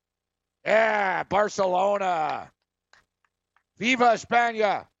 Perfect. Yeah, Barcelona. Viva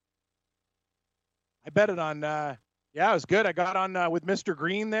España. I bet it on, it was good. I got on with Mr.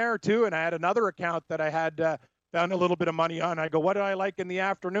 Green there, too, and I had another account that I had found a little bit of money on. I go, what do I like in the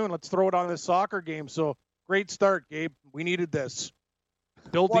afternoon? Let's throw it on this soccer game. So, great start, Gabe. We needed this.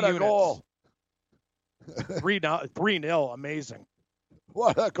 Build what the a units. Goal. 3-0. Amazing.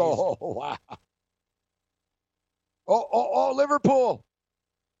 What a goal. Wow. Oh, Liverpool.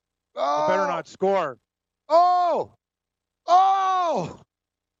 Oh. They better not score. Oh.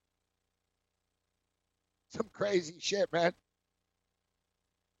 Some crazy shit, man.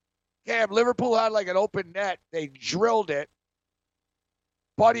 Cam, Liverpool had like an open net. They drilled it.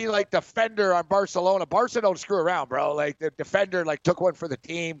 Buddy, like defender on Barcelona. Barca don't screw around, bro. Like the defender, like took one for the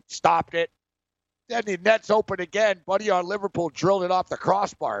team, stopped it. Then the net's open again. Buddy on Liverpool drilled it off the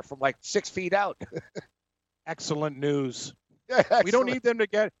crossbar from like 6 feet out. Excellent news. Yeah, excellent. We don't need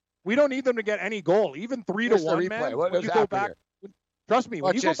them to get any goal. Even 3-1, man. When you go back, trust me,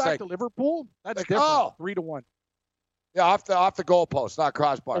 when you go back to Liverpool, that's like, different. 3-1. Yeah, off the goalpost, not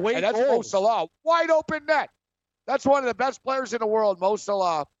crossbar. And that's Mo Salah. Wide open net. That's one of the best players in the world, Mo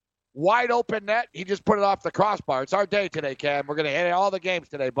Salah. Wide open net. He just put it off the crossbar. It's our day today, Cam. We're going to hit all the games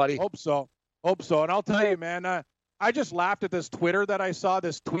today, buddy. Hope so. And I'll tell you, man, I just laughed at this Twitter that I saw,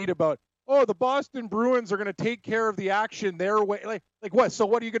 this tweet about, the Boston Bruins are going to take care of the action their way. Like what? So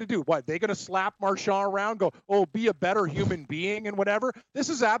what are you going to do? What? They're going to slap Marchand around, go, be a better human being and whatever? This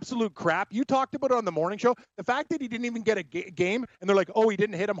is absolute crap. You talked about it on the morning show. The fact that he didn't even get a game, and they're like, he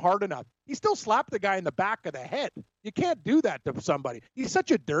didn't hit him hard enough. He still slapped the guy in the back of the head. You can't do that to somebody. He's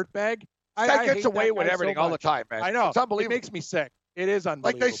such a dirtbone. That gets away with everything all the time, man. I know. It's unbelievable. It makes me sick. It is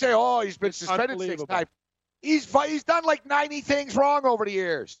unbelievable. Like they say, he's been suspended 6 times. He's done like 90 things wrong over the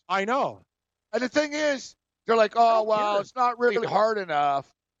years. I know. And the thing is, they're like, it's not really hard enough.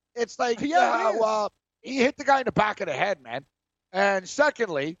 It's like, he hit the guy in the back of the head, man. And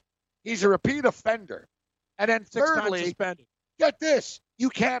secondly, he's a repeat offender. And then thirdly, get this, you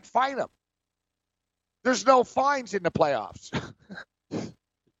can't fine him. There's no fines in the playoffs.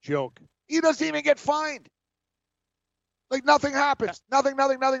 Joke. He doesn't even get fined. Like nothing happens. Nothing.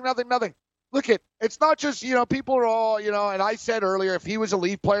 Look it's not just, people are all, and I said earlier, if he was a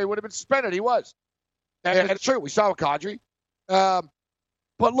Leaf player, he would have been suspended. He was. And it's true. We saw with Kadri. But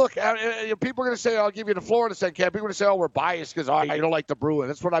look, people are going to say, I'll give you the floor in a second, Cam. People are going to say, we're biased because you don't like the Bruins.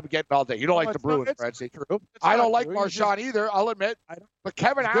 That's what I've been getting all day. You don't like the Bruins, Francie. I don't like Marchand either, I'll admit. But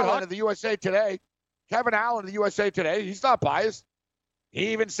Kevin Allen of the USA Today, he's not biased.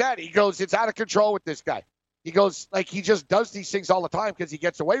 He even said, he goes, it's out of control with this guy. He goes, like, he just does these things all the time because he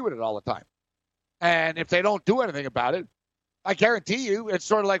gets away with it all the time. And if they don't do anything about it, I guarantee you, it's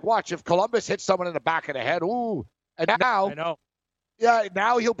sort of like, watch, if Columbus hits someone in the back of the head, ooh, and now, I know. Yeah,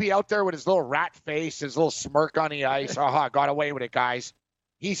 now he'll be out there with his little rat face, his little smirk on the ice. Got away with it, guys.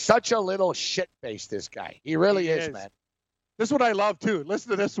 He's such a little shit face, this guy. He really is, man. This is what I love, too. Listen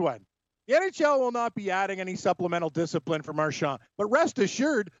to this one. The NHL will not be adding any supplemental discipline for Marchand, but rest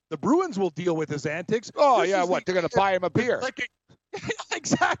assured, the Bruins will deal with his antics. Oh, yeah, what? They're going to buy him a beer.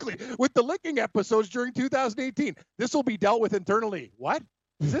 Exactly. With the licking episodes during 2018. This will be dealt with internally. What?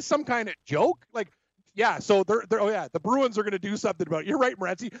 Is this some kind of joke? Like, yeah, so the Bruins are going to do something about it. You're right,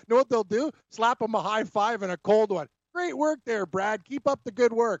 Morency. Know what they'll do? Slap him a high five and a cold one. Great work there, Brad. Keep up the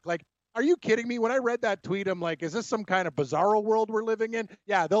good work. Like, are you kidding me? When I read that tweet, I'm like, is this some kind of bizarro world we're living in?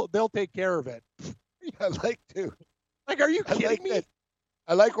 Yeah, they'll take care of it. I like to. Like, are you kidding me?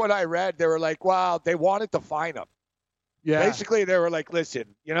 I like what I read. They were like, wow, they wanted to fine him. Yeah. Basically, they were like, listen,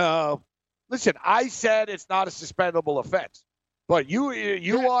 I said it's not a suspendable offense. But you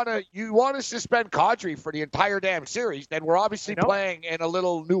want to suspend Kadri for the entire damn series, then we're obviously playing in a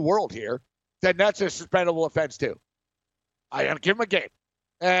little new world here. Then that's a suspendable offense too. I gotta give him a game.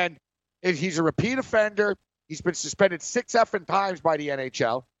 And if he's a repeat offender, he's been suspended 6 effing times by the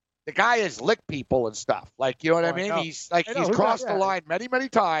NHL. The guy has licked people and stuff. Like, you know what I mean? He's crossed the line many, many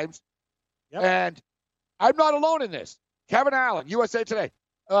times. Yep. And I'm not alone in this. Kevin Allen, USA Today.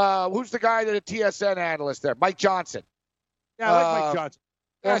 Who's the guy that a TSN analyst there? Mike Johnson. Yeah, I like Mike Johnson.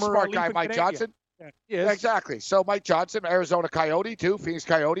 Smart guy, Mike Johnson. Yeah, exactly. So Mike Johnson, Arizona Coyote too, Phoenix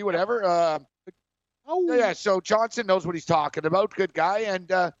Coyote, whatever. Yeah, so Johnson knows what he's talking about. Good guy.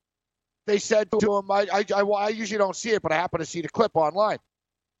 And they said to him, I usually don't see it, but I happen to see the clip online.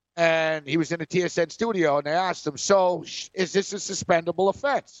 And he was in the TSN studio, and they asked him, so is this a suspendable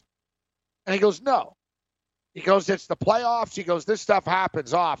offense? And he goes, no. He goes, it's the playoffs. He goes, this stuff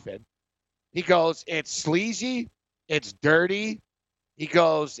happens often. He goes, it's sleazy. It's dirty. He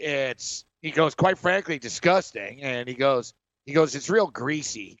goes, quite frankly, disgusting. And he goes, it's real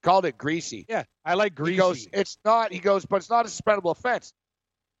greasy. He called it greasy. Yeah, I like greasy. He goes, but it's not a suspendable offense.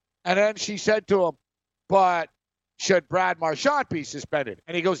 And then she said to him, but should Brad Marchand be suspended?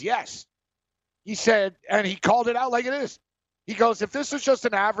 And he goes, yes. He said, and he called it out like it is. He goes, if this is just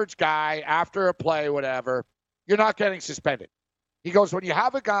an average guy after a play, whatever, you're not getting suspended. He goes, when you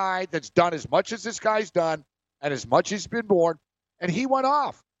have a guy that's done as much as this guy's done, and as much as he's been born, and he went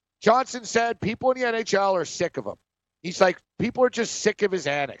off. Johnson said people in the NHL are sick of him. He's like, people are just sick of his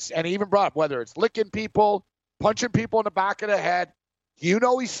antics. And he even brought up whether it's licking people, punching people in the back of the head. You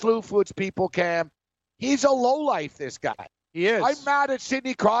know he slew foots people, Cam. He's a lowlife, this guy. He is. I'm mad at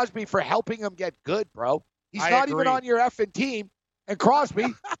Sidney Crosby for helping him get good, bro. He's not even on your effing team. And Crosby,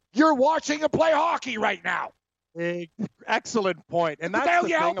 you're watching him play hockey right now. Excellent point. And what the hell are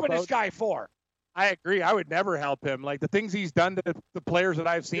you helping this guy for? I agree. I would never help him. Like, the things he's done to the players that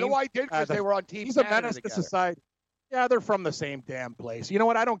I've seen. You know why I did? Because they were on Team He's a menace to society. Yeah, they're from the same damn place. You know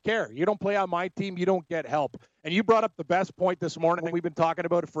what? I don't care. You don't play on my team, you don't get help. And you brought up the best point this morning, and we've been talking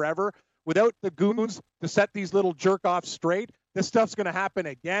about it forever. Without the goons to set these little jerk-offs straight, this stuff's going to happen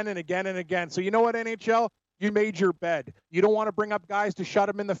again and again and again. So you know what, NHL? You made your bed. You don't want to bring up guys to shut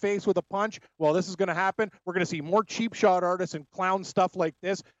him in the face with a punch? Well, this is going to happen. We're going to see more cheap shot artists and clown stuff like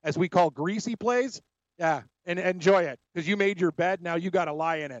this, as we call greasy plays. Yeah, and enjoy it, because you made your bed. Now you got to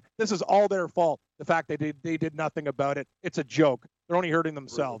lie in it. This is all their fault, the fact they did nothing about it. It's a joke. They're only hurting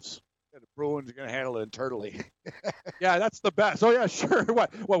themselves. The Bruins are going to handle it internally. Yeah, that's the best. Oh, yeah, sure.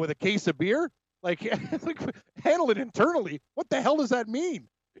 What, with a case of beer? Like, handle it internally? What the hell does that mean?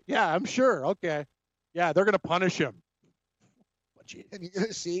 Yeah, I'm sure. Okay. Yeah, they're going to punish him. And you're going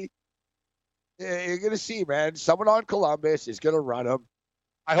to see. You're going to see, man. Someone on Columbus is going to run him.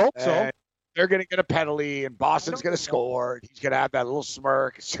 I hope so. They're going to get a penalty, and Boston's going to score. And he's going to have that little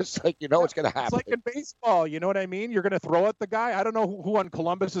smirk. It's just like, it's going to happen. It's like in baseball. You know what I mean? You're going to throw at the guy. I don't know who on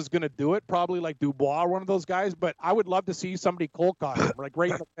Columbus is going to do it. Probably like Dubois or one of those guys. But I would love to see somebody cold cock him, like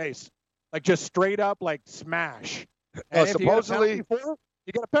right in the face. Like just straight up, like smash. And supposedly,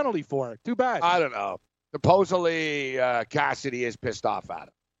 you get a penalty for it. Too bad. I don't know. Supposedly, Cassidy is pissed off at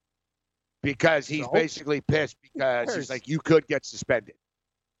him. Because he's basically pissed because he's like, you could get suspended.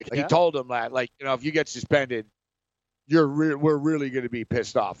 He told him that, like, if you get suspended, we're really going to be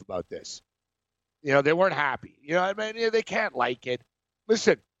pissed off about this. They weren't happy. I mean, they can't like it.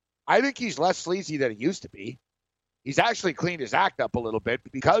 Listen, I think he's less sleazy than he used to be. He's actually cleaned his act up a little bit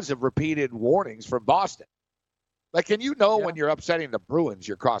because of repeated warnings from Boston. Like, when you're upsetting the Bruins,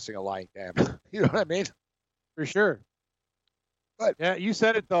 you're crossing a line, damn. You know what I mean? For sure. But yeah, you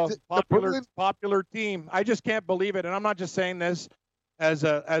said it though. Popular team. I just can't believe it, and I'm not just saying this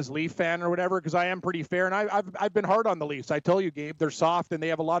as Leaf fan or whatever, because I am pretty fair, and I've been hard on the Leafs. I tell you, Gabe, they're soft and they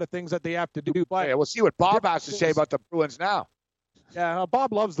have a lot of things that they have to do. But yeah, we'll see what Bob has to say about the Bruins now. Yeah,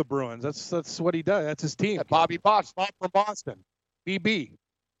 Bob loves the Bruins. That's what he does. That's his team. Yeah, Bob from Boston. BB.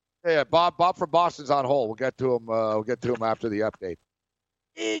 Yeah, Bob from Boston's on hold. We'll get to him. We'll get to him after the update.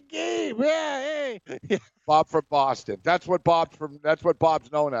 Hey, Gabe. Yeah, hey. Bob from Boston. That's what Bob's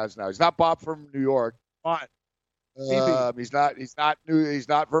known as now. He's not Bob from New York. What? He's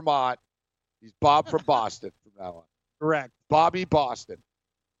not Vermont. He's Bob from Boston from now on. Correct. Bobby Boston.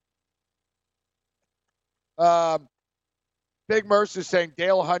 Big Mercer saying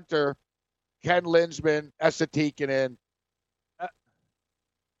Dale Hunter, Ken Linsman, Esa Tikkanen.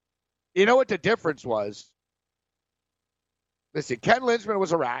 You know what the difference was? Listen, Ken Linsman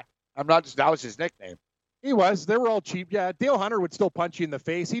was a rat. That was his nickname. He was. They were all cheap. Yeah, Dale Hunter would still punch you in the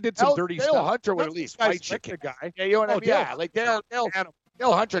face. He did some dirty stuff. Dale Hunter would at least fight you. Guy. Yeah, you know what I mean? Yeah, like Dale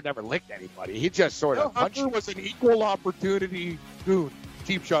Hunter never licked anybody. He just sort of punched. Hunter was an equal opportunity goon,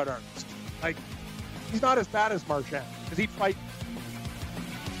 cheap shot artist. Like, he's not as bad as Marchand because he'd fight.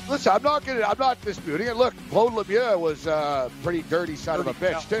 Listen, I'm not disputing it. Look, Claude Lemieux was a pretty dirty son of a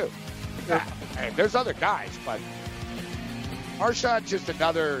bitch too. Yeah, hey, there's other guys, but Marchand's just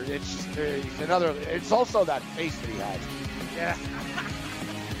another. It's also that face that he has. Yeah.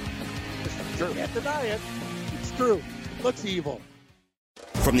 It's true. Can't deny it. It's true. Looks evil.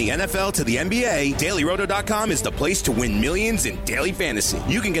 From the NFL to the NBA, DailyRoto.com is the place to win millions in daily fantasy.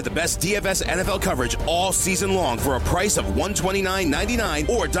 You can get the best DFS NFL coverage all season long for a price of $129.99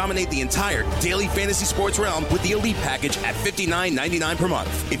 or dominate the entire daily fantasy sports realm with the Elite Package at $59.99 per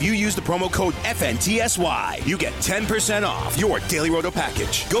month. If you use the promo code FNTSY, you get 10% off your Daily Roto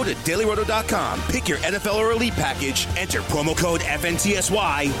package. Go to DailyRoto.com, pick your NFL or Elite Package, enter promo code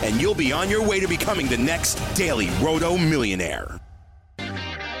FNTSY, and you'll be on your way to becoming the next Daily Roto millionaire.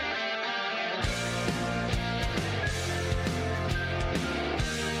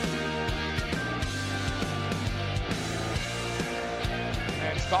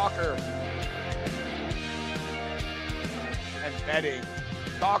 Soccer and betting.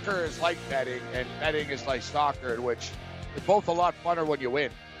 Soccer is like betting, and betting is like soccer, in which they're both a lot funner when you win.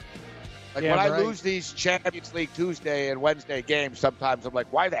 Like when I lose these Champions League Tuesday and Wednesday games, sometimes I'm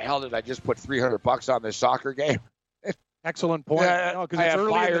like, why the hell did I just put $300 on this soccer game? Excellent point. Because it's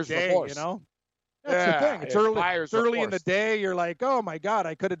early in the day, you know? That's the thing. It's early in the day. You're like, oh, my God,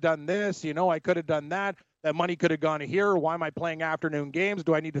 I could have done this. You know, I could have done that. That money could have gone here. Why am I playing afternoon games?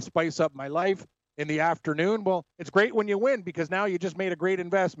 Do I need to spice up my life in the afternoon? Well, it's great when you win because now you just made a great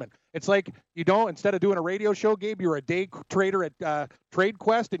investment. It's like instead of doing a radio show, Gabe, you're a day trader at Trade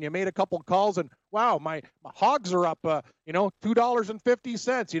Quest and you made a couple calls and, wow, my hogs are up,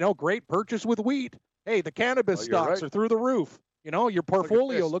 $2.50. Great purchase with wheat. Hey, the cannabis stocks are through the roof. Your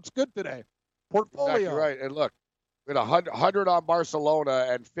portfolio looks good today. Portfolio. Exactly right. And look, we had 100 on Barcelona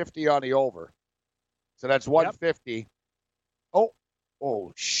and 50 on the over. So that's 150. Yep.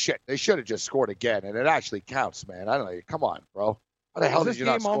 Oh, shit. They should have just scored again, and it actually counts, man. I don't know. Come on, bro. How the hell did you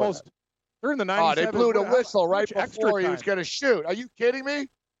not score that? They're in the 97th. Oh, they blew the whistle right before he was going to shoot. Are you kidding me?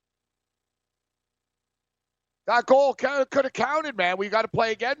 That goal could have counted, man. We got to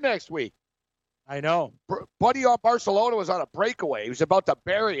play again next week. I know. Buddy on Barcelona was on a breakaway. He was about to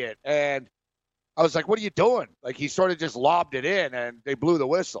bury it, and I was like, what are you doing? Like, he sort of just lobbed it in, and they blew the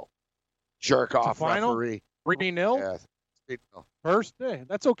whistle. Jerk off referee. 3-0? Yeah. First day.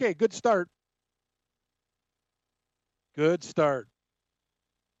 That's okay. Good start. Good start.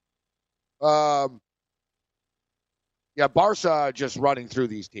 Yeah, Barca just running through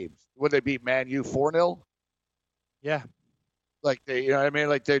these teams. Would they beat Man U 4-0? Yeah. Like you know what I mean?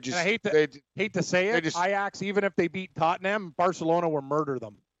 Like they just. And I hate to say it. Ajax, even if they beat Tottenham, Barcelona will murder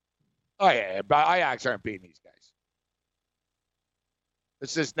them. Oh yeah, but Ajax aren't beating these guys.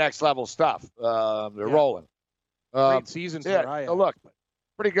 It's just next level stuff. They're rolling. Great season for Ajax. So look,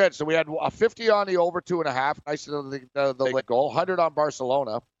 pretty good. So we had a 50 on the over 2.5. Nice to the late goal. 100 on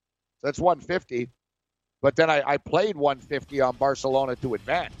Barcelona. So that's 150. But then I played 150 on Barcelona to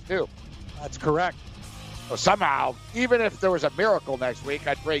advance too. That's correct. So somehow, even if there was a miracle next week,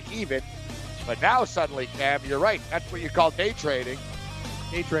 I'd break even. But now suddenly, Cam, you're right. That's what you call day trading.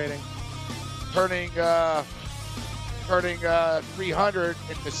 Day trading. Turning 300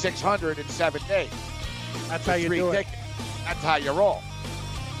 into 600 in 7 days. That's how you do it. That's how you roll.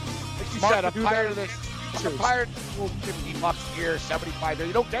 Like you said, I'm tired of this. I'm tired of $50 here, $75 there.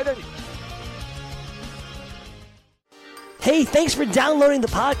 You don't get anything. Hey, thanks for downloading the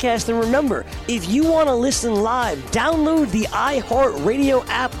podcast. And remember, if you want to listen live, download the iHeartRadio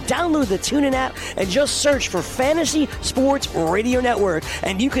app, download the TuneIn app, and just search for Fantasy Sports Radio Network,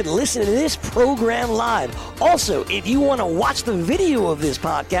 and you can listen to this program live. Also, if you want to watch the video of this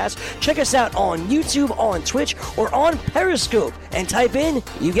podcast, check us out on YouTube, on Twitch, or on Periscope, and type in,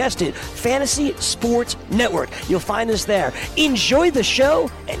 you guessed it, Fantasy Sports Network. You'll find us there. Enjoy the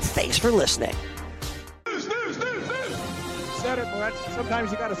show, and thanks for listening. Said it, Brett.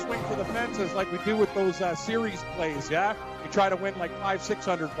 Sometimes you got to swing for the fences like we do with those series plays, yeah? You try to win like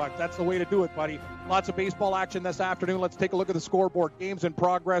 $500-600. That's the way to do it, buddy. Lots of baseball action this afternoon. Let's take a look at the scoreboard. Games in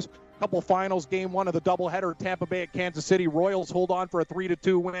progress. Couple finals. Game one of the doubleheader. Tampa Bay at Kansas City. Royals hold on for a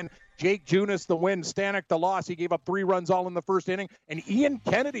 3-2 win. Jake Junis the win. Stanek the loss. He gave up 3 runs all in the first inning. And Ian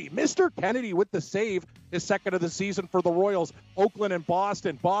Kennedy, Mr. Kennedy with the save, his second of the season for the Royals. Oakland and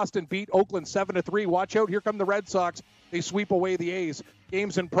Boston. Boston beat Oakland 7-3. Watch out. Here come the Red Sox. They sweep away the A's.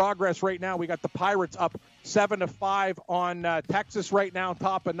 Games in progress right now. We got the Pirates up 7-5 on Texas right now,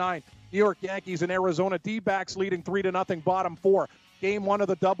 top of 9. New York Yankees and Arizona D-backs leading 3-0, bottom 4. Game 1 of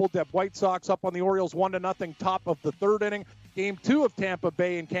the double dip. White Sox up on the Orioles 1-0, top of the third inning. Game 2 of Tampa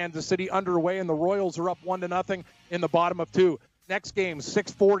Bay and Kansas City underway, and the Royals are up 1-0 in the bottom of 2. Next game,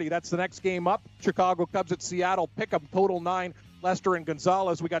 6:40. That's the next game up. Chicago Cubs at Seattle. Pick 'em, total 9. Lester and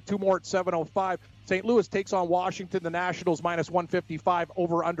Gonzalez. We got 2 more at 7:05. St. Louis takes on Washington. The Nationals -155,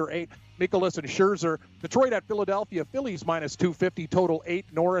 over under 8. Mikolas and Scherzer. Detroit at Philadelphia. Phillies -250, total 8.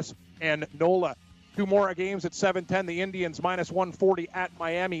 Norris and Nola. 2 more games at 7:10. The Indians -140 at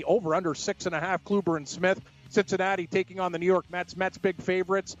Miami, over under 6.5. Kluber and Smith. Cincinnati taking on the New York Mets. Mets big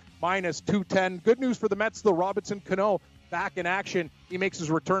favorites, -210. Good news for the Mets, though. Robinson Cano back in action. He makes his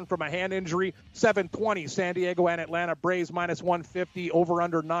return from a hand injury. 7:20, San Diego and Atlanta Braves -150, over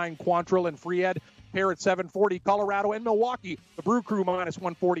under 9. Quantrill and Fried. Pair at 7:40, Colorado and Milwaukee. The Brew Crew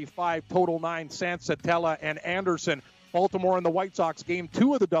 -145, total 9. Sansatella and Anderson. Baltimore and the White Sox, game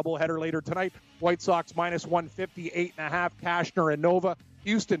 2 of the doubleheader later tonight. White Sox -150, 8.5. Cashner and Nova.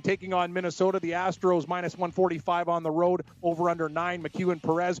 Houston taking on Minnesota. The Astros -145 on the road, over under 9. McHugh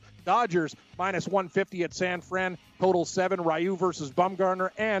Perez. Dodgers -150 at San Fran, total 7. Ryu versus Bumgarner.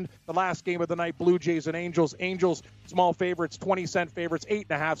 And the last game of the night, Blue Jays and Angels. Angels small favorites, 20-cent favorites,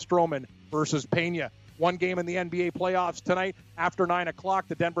 8.5. Stroman versus Pena. One game in the NBA playoffs tonight after 9 o'clock.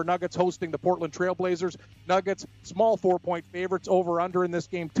 The Denver Nuggets hosting the Portland Trailblazers. Nuggets small 4-point favorites, over under in this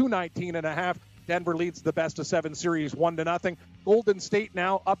game 219.5. Denver leads the best-of-7 series 1-0. Golden State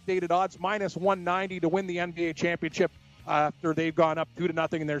now updated odds, -190 to win the NBA championship after they've gone up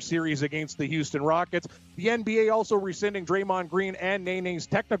 2-0 in their series against the Houston Rockets. The NBA also rescinding Draymond Green and Nene's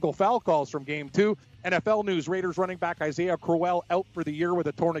technical foul calls from Game 2. NFL news, Raiders running back Isaiah Crowell out for the year with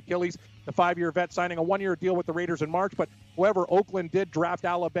a torn Achilles. The 5-year vet signing a 1-year deal with the Raiders in March. But however, Oakland did draft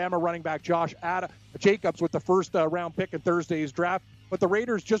Alabama running back Josh Jacobs with the first-round pick in Thursday's draft. But the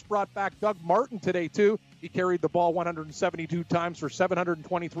Raiders just brought back Doug Martin today, too. He carried the ball 172 times for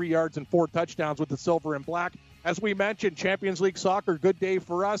 723 yards and 4 touchdowns with the silver and black. As we mentioned, Champions League soccer, good day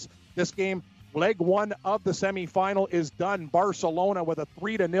for us. This game, leg 1 of the semifinal is done. Barcelona with a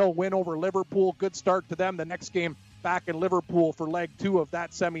 3-0 win over Liverpool. Good start to them. The next game back in Liverpool for leg 2 of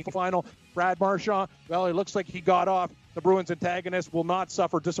that semifinal. Brad Marchand, well, it looks like he got off. The Bruins antagonist will not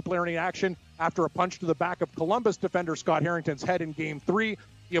suffer disciplinary action after a punch to the back of Columbus defender Scott Harrington's head in Game 3.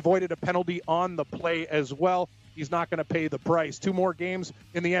 He avoided a penalty on the play as well. He's not going to pay the price. 2 more games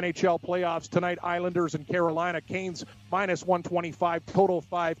in the NHL playoffs tonight. Islanders and Carolina. Canes -125, total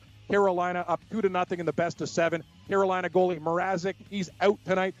 5. Carolina up 2-0 in the best-of-7. Carolina goalie Mrazek, he's out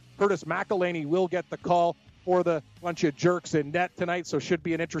tonight. Curtis McElhinney will get the call for the bunch of jerks in net tonight, so should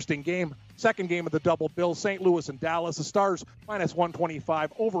be an interesting game. Second game of the double bill, St. Louis and Dallas. The Stars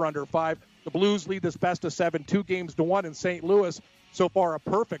 -125, over under 5. The Blues lead this best-of-7, 2-1 in St. Louis. So far, a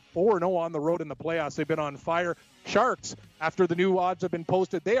perfect 4-0 on the road in the playoffs. They've been on fire. Sharks, after the new odds have been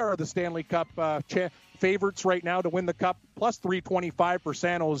posted, they are the Stanley Cup favorites right now to win the Cup, +325 for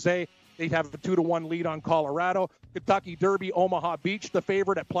San Jose. They have a 2-1 lead on Colorado. Kentucky Derby, Omaha Beach, the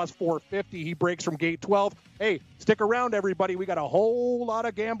favorite at +450. He breaks from gate 12. Hey, stick around, everybody. We got a whole lot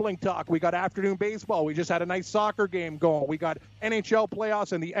of gambling talk. We got afternoon baseball. We just had a nice soccer game going. We got NHL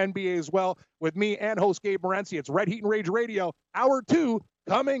playoffs and the NBA as well with me and host Gabe Morency. It's Red Heat and Rage Radio, Hour 2,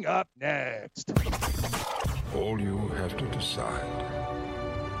 coming up next. All you have to decide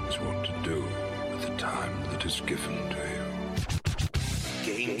is what to do with the time that is given to you.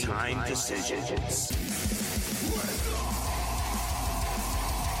 Game time decisions.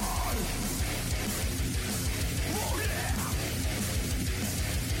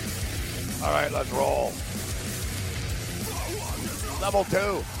 All right, let's roll. Level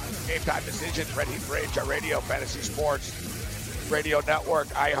 2, Game Time Decisions, Red Heat Ranger Radio, Fantasy Sports Radio Network,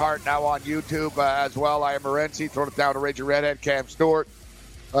 iHeart, now on YouTube as well. I am Morency, throwing it down to Ranger Redhead, Cam Stewart.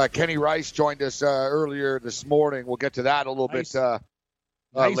 Kenny Rice joined us earlier this morning. We'll get to that a little bit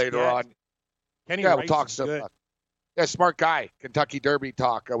later on. Kenny Rice we'll talk some. Smart guy. Kentucky Derby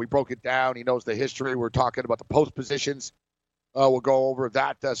talk. We broke it down. He knows the history. We're talking about the post positions. We'll go over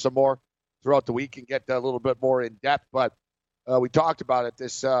that some more throughout the week and get a little bit more in depth. But we talked about it.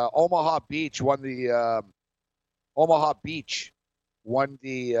 This Omaha Beach won the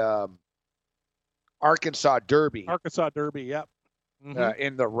Arkansas Derby. Arkansas Derby, yep.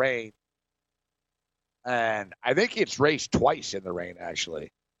 In the rain. And I think it's raced twice in the rain,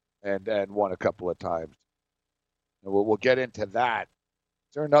 actually, and won a couple of times. And we'll get into that.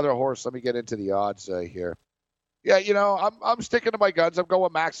 Is there another horse? Let me get into the odds here. Yeah, I'm sticking to my guns. I'm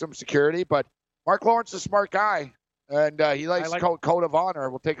going Maximum Security, but Mark Lawrence is a smart guy, and he likes Code of Honor.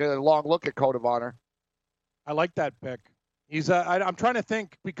 We'll take a long look at Code of Honor. I like that pick. He's. I'm trying to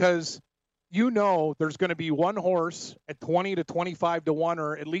think because there's going to be one horse at 20 to 25 to 1,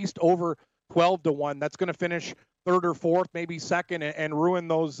 or at least over 12 to 1. That's going to finish third or fourth, maybe second, and ruin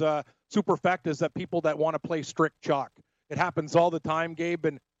those superfectas that people that want to play strict chalk. It happens all the time, Gabe,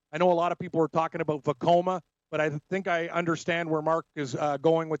 and I know a lot of people are talking about Vacoma, but I think I understand where Mark is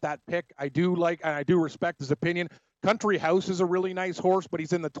going with that pick. I do like and I do respect his opinion. Country House is a really nice horse, but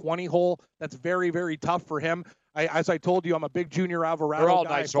he's in the 20 hole. That's very, very tough for him. As I told you, I'm a big Junior Alvarado They're all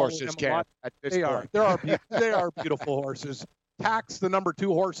guy. nice horses, Ken. They are. They are beautiful horses. Tax, the number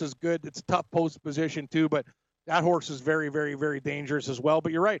 2 horse, is good. It's a tough post position too, but that horse is very, very, very dangerous as well.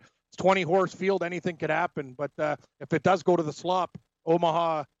 But you're right. It's 20 horse field. Anything could happen. But if it does go to the slop,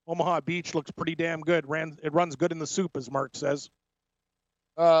 Omaha Beach looks pretty damn good. It runs good in the soup, as Mark says.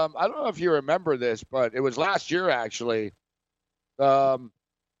 I don't know if you remember this, but it was last year, actually. We've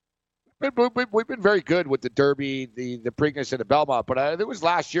been very good with the Derby, the Preakness, and the Belmont. But it was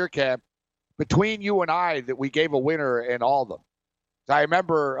last year, Cam, between you and I, that we gave a winner in all of them. So I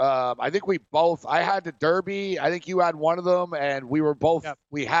remember, I think I had the Derby. I think you had one of them, and we were both, yep.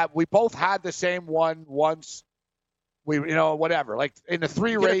 We both had the same one once. Whatever, like in the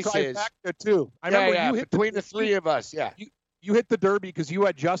 3 races. Too. I remember you hit between the 3 of us. Yeah. You hit the Derby because you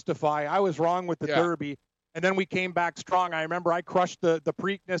had Justify. I was wrong with the Derby. And then we came back strong. I remember I crushed the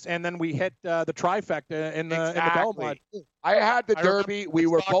Preakness, and then we hit the trifecta in the Belmont. I had the Derby. We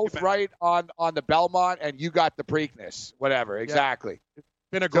were both right on the Belmont, and you got the Preakness. Whatever, exactly. It's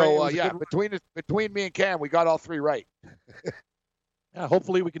been a great. Between me and Cam, we got all 3 right. Yeah,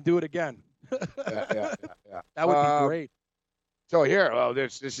 hopefully we can do it again. Yeah. That would be great. So here,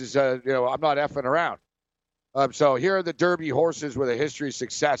 this is I'm not effing around. So here are the Derby horses with a history of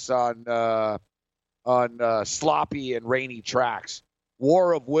success on sloppy and rainy tracks.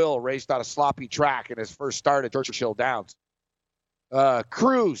 War of Will raced on a sloppy track in his first start at Churchill Downs.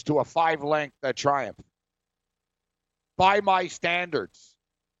 Cruise to a 5-length triumph. By My Standards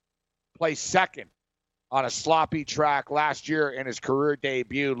placed second on a sloppy track last year in his career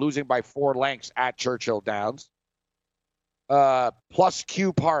debut, losing by 4 lengths at Churchill Downs. Plus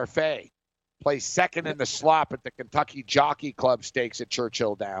Q Parfait placed second in the slop at the Kentucky Jockey Club Stakes at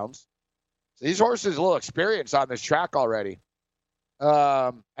Churchill Downs. So these horses a little experience on this track already.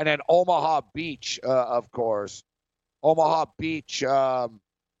 And then Omaha Beach, of course. Omaha Beach, 2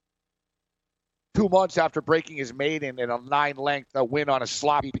 months after breaking his maiden in a 9-length win on a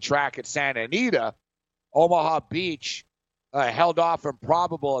sloppy track at Santa Anita, Omaha Beach held off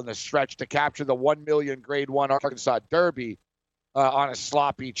Improbable in the stretch to capture the $1 million Grade 1 Arkansas Derby on a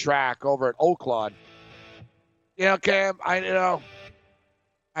sloppy track over at Oaklawn. Cam, I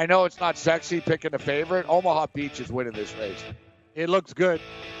know it's not sexy picking a favorite. Omaha Beach is winning this race. It looks good.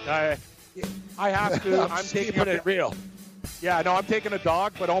 I have to. I'm taking it real. Yeah, no, I'm taking a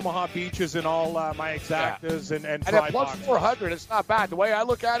dog, but Omaha Beach is in all my exactas and at plus 400, it's not bad. The way I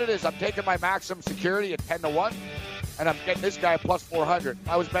look at it is I'm taking my Maximum Security at 10 to 1, and I'm getting this guy at plus 400. If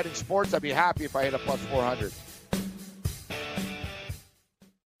I was betting sports, I'd be happy if I hit a plus 400.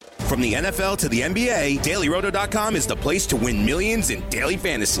 From the NFL to the NBA, DailyRoto.com is the place to win millions in daily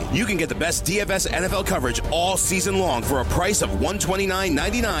fantasy. You can get the best DFS NFL coverage all season long for a price of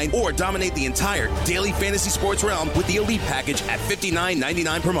 $129.99 or dominate the entire daily fantasy sports realm with the Elite Package at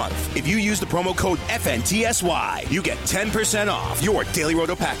 $59.99 per month. If you use the promo code FNTSY, you get 10% off your Daily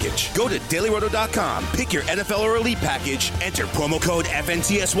Roto package. Go to DailyRoto.com, pick your NFL or Elite Package, enter promo code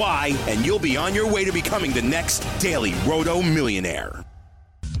FNTSY, and you'll be on your way to becoming the next Daily Roto millionaire.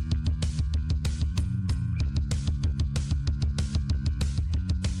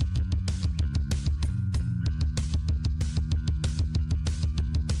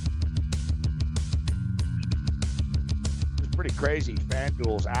 crazy.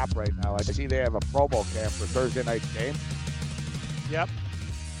 FanDuel's app right now. I see they have a promo camp for Thursday night's game. Yep.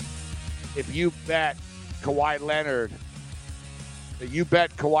 If you bet Kawhi Leonard, the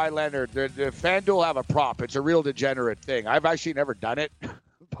FanDuel have a prop. It's a real degenerate thing. I've actually never done it,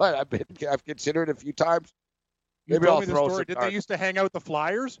 but I've considered it a few times. Maybe I'll throw some. Did they used to hang out the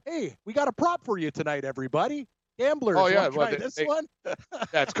Flyers? Hey, we got a prop for you tonight, everybody. Gamblers. Oh yeah, try this one.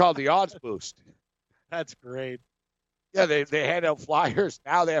 That's called the odds boost. That's great. Yeah, they hand out flyers.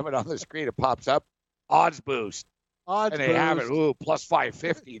 Now they have it on the screen. It pops up. Odds boost. Odds and they boost. have it, plus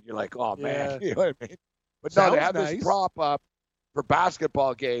 550. And you're like, oh, man. Yeah. You know what I mean? But Sounds no, they have nice. this prop up for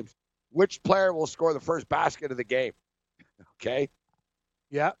basketball games. Which player will score the first basket of the game? Okay?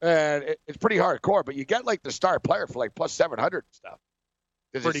 Yeah. And it's pretty hardcore, but you get like the star player for like plus 700 and stuff.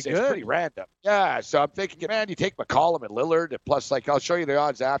 It's pretty random. Yeah, so I'm thinking, man, you take McCollum and Lillard, and plus, like, I'll show you the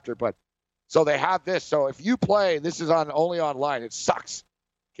odds after, but so they have this. So if you play, this is only online. It sucks.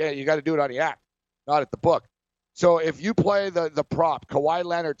 Okay, you got to do it on the app, not at the book. So if you play the prop, Kawhi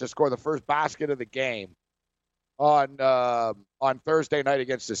Leonard to score the first basket of the game on Thursday night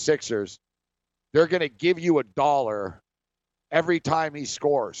against the Sixers, they're going to give you $1 every time he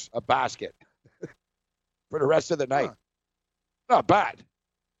scores a basket for the rest of the night. Huh. Not bad.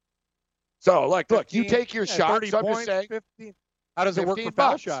 So, like, 15, look, you take your shots. So I'm just saying, 15. How does it work for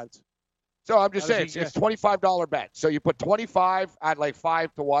foul shots? So I'm just saying, it's $25 bet. So you put 25 at like 5-1,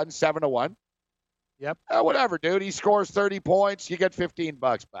 7-1. Yep. Whatever, dude. He scores 30 points, you get $15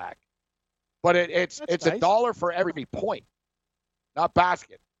 back. But it's nice. $1 for every point, not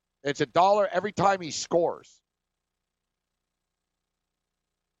basket. It's $1 every time he scores.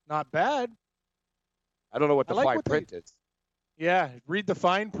 Not bad. I don't know what the fine print is. Yeah, read the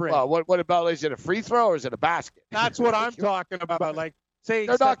fine print. Well, what about, is it a free throw or is it a basket? That's what I'm talking about. Like, say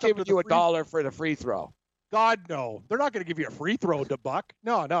they're not giving you $1 for the free throw. God, no. They're not going to give you a free throw to buck.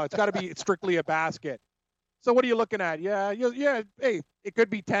 No, it's got to be strictly a basket. So what are you looking at? Yeah. Hey, it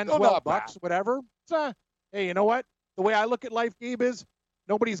could be 10, 12 bucks, whatever. Hey, you know what? The way I look at life, Gabe, is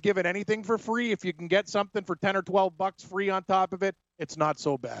nobody's giving anything for free. If you can get something for 10 or 12 bucks free on top of it, it's not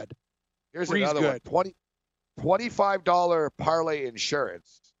so bad. Here's Free's another good. one. $25 parlay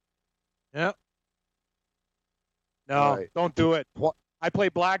insurance. Yeah. No, right. Don't do it. I play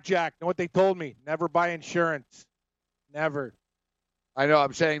blackjack. Know what they told me? Never buy insurance. Never. I know.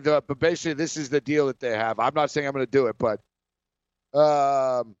 I'm saying, but basically, this is the deal that they have. I'm not saying I'm going to do it, but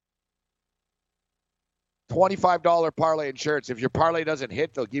 $25 parlay insurance. If your parlay doesn't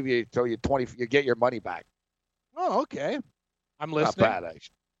hit, they'll give you till you 20. You get your money back. Oh, okay. I'm listening. Not bad,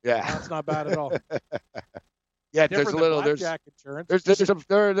 actually. Yeah, that's not bad at all. Yeah, there's a little.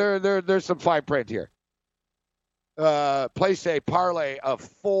 There's some fine print here. Place a parlay of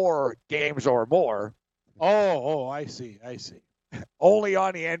 4 games or more. Oh, I see. Only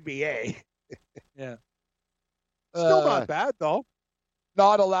on the NBA. Yeah. Still not bad, though.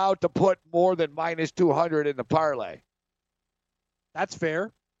 Not allowed to put more than -200 in the parlay. That's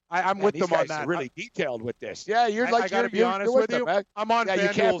fair. I'm with them on that. Really detailed with this. Yeah, I got to be honest with you. I'm on FanDuel's side. You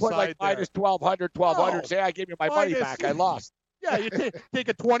can't put like -1200. Say, I gave you my money back. I lost. Yeah, you take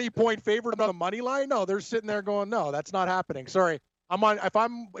a 20-point favorite on the money line. No, they're sitting there going, no, that's not happening. Sorry. If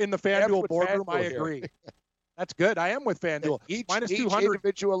I'm in the FanDuel boardroom, I agree. That's good. I am with FanDuel. Each -200.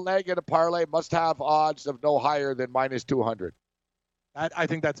 individual leg in a parlay must have odds of no higher than -200. I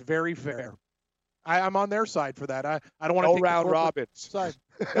think that's very fair. I'm on their side for that. I don't want to take round robins. Side.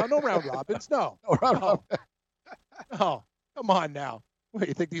 No round robins. No. No. Come on now. What,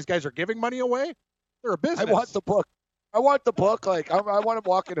 you think these guys are giving money away? They're a business. I want the book. Like, I want to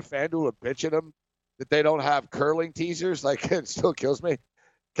walk into FanDuel and bitch at them that they don't have curling teasers. Like, it still kills me.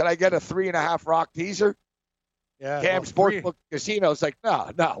 Can I get a 3.5 rock teaser? Yeah. Cam Sportsbook Casino's like,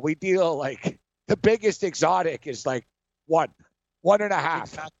 no. We deal like the biggest exotic is like 1.5.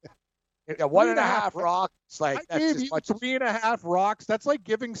 Exactly. Yeah, 1.5 rocks. Like, I gave you 3.5 rocks. That's like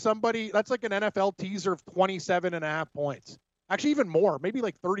giving somebody. That's like an NFL teaser of 27.5 points. Actually, even more. Maybe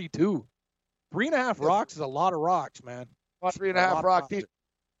like 32. 3.5 rocks is a lot of rocks, man. 3.5 rock teaser.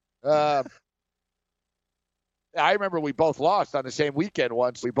 I remember we both lost on the same weekend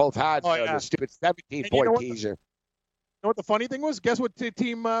once. We both had the stupid 17-point teaser. You know what the funny thing was? Guess what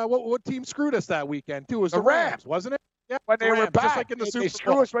team? What team screwed us that weekend too? It was the Rams, wasn't it? Yeah, when they were bad. Just like in the Super Bowl. They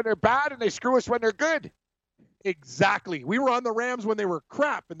screw us when they're bad, and they screw us when they're good. Exactly. We were on the Rams when they were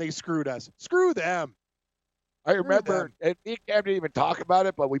crap, and they screwed us. Screw them. I remember, and me and Cam didn't even talk about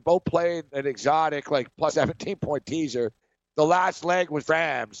it, but we both played an exotic, like, plus 17-point teaser. The last leg was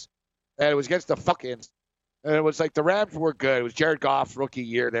Rams, and it was against the Falcons. And it was like the Rams were good. It was Jared Goff's rookie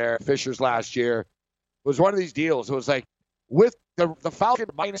year there, Fisher's last year. It was one of these deals. It was like, with the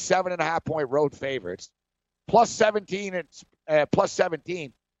Falcons minus 7.5 point road favorites, plus 17 and plus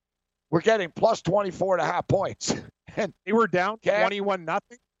 17. We're getting plus 24.5 points. And They were down 21-0,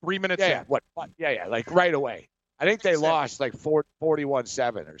 3 minutes in. Like right away. I think they lost like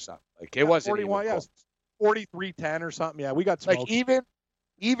 41-7 or something. Like it wasn't 41, even close. 43-10 or something. Yeah, we got smoked. Like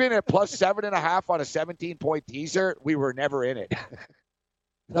even at plus 7.5 on a 17-point teaser, we were never in it.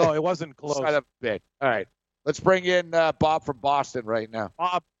 No, it wasn't close. Son of a bitch. All right. Let's bring in Bob from Boston right now.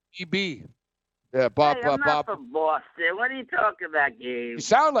 Bob, EB. Yeah, Bob. Hey, I'm not Bob. from Boston. What are you talking about, Gabe? You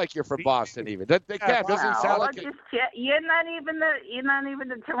sound like you're from Boston, even. That doesn't sound like it. You're not even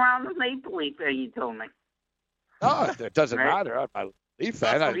the Toronto Maple Leaf fan. You told me. No, it doesn't matter. I'm a Leaf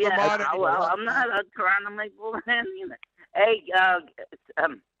fan. I'm not a Toronto Maple Leaf fan either. Hey,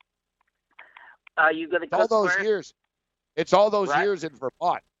 are you going to cook all those first? years. It's all those years in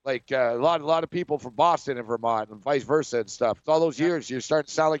Vermont. Like a lot of people from Boston and Vermont and vice versa and stuff. It's all those years you're starting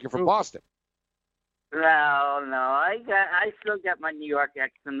to sound like you're from Boston. No. I still got my New York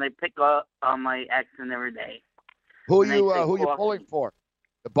accent. They pick up on my accent every day. Who you pulling for?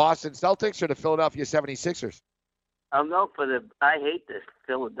 The Boston Celtics or the Philadelphia 76ers? I'll go for I hate the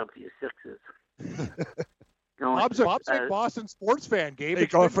Philadelphia Sixers. Bob's a Boston sports fan, Gabe. They're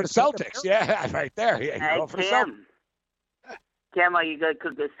going for the Celtics. Yeah, right there. Yeah, hey, going for the Celtics. Cam, are you going to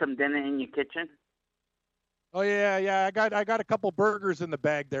cook us some dinner in your kitchen? Oh, yeah. I got a couple burgers in the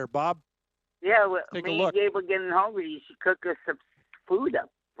bag there, Bob. Yeah, well, Take me a look. and Gabe are getting hungry. You should cook us some food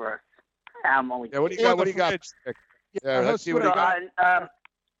up for us. I'm only What do you got? Yeah, let's see what you got.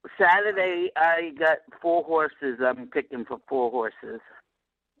 Saturday, I got 4 horses. I'm picking for 4 horses.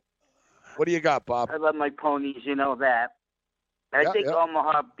 What do you got, Bob? I love my ponies. You know that. I think yeah.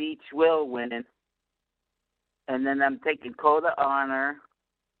 Omaha Beach will win. And then I'm taking Coda Honor.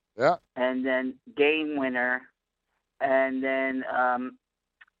 Yeah. And then Game Winner. And then,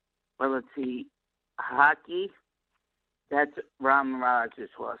 let's see, Hockey. That's Ram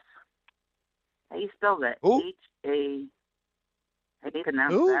Rogers' horse. How do you spell that? Who? H-A. How do you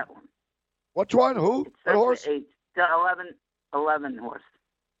pronounce Who? that one? Which one? Who? What horse? It's the 11 horse.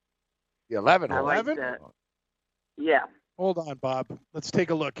 The 11 I horse. like that. Yeah. Hold on, Bob. Let's take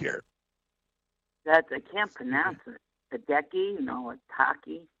a look here. I can't pronounce it. Hideki? No, it's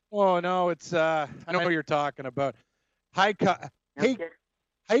Taki. Oh, no, it's, I know what you're talking about. Haikal,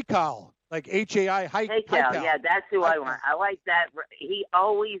 like H-A-I, Haikal. Yeah, that's who I want. I like that. He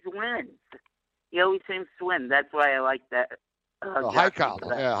always wins. He always seems to win. That's why I like that. Haikal.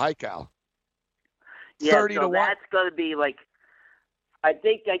 Yeah, Haikal. Yeah, 30 so to 1. That's going to be like, I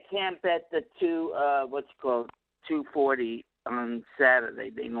think I can't bet the 240 on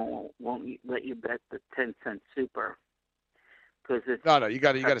Saturday. They won't let you bet the 10-cent super. No, you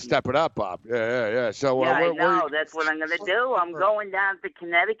got to step it up, Bob. Yeah. So I know. That's what I'm going to do. I'm going down to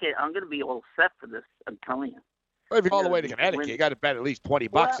Connecticut. I'm going to be all set for this. I'm telling you. Well, if you're all the way to Connecticut, you got to bet at least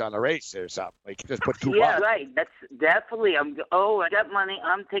 $20 on the race or something. Like just put $2. Yeah, right. That's definitely. I got money.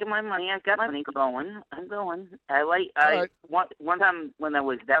 I'm taking my money. I got money going. I'm going. One time when I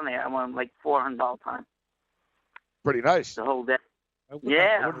was down there, I won like $400 time. Pretty nice. The whole day.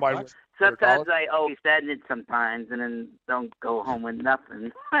 Yeah. Sometimes I always spend it sometimes and then don't go home with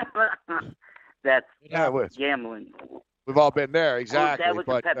nothing. That's gambling. We've all been there, exactly. That was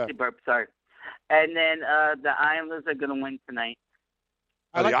a Pepsi burp, sorry. And then the Islanders are going to win tonight.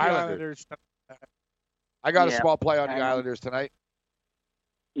 I like the Islanders. I got a small play on the Islanders tonight.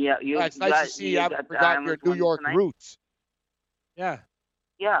 Yeah, it's nice to see you haven't forgotten your New York roots. Yeah.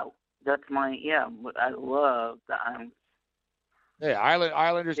 Yeah, that's I love the Islanders. Yeah,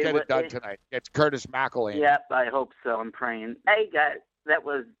 Islanders get it done tonight. It's Curtis McElhinney. Yep, I hope so. I'm praying. Hey, guys, that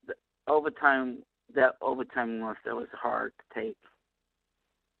was the overtime. That overtime loss, that was hard to take.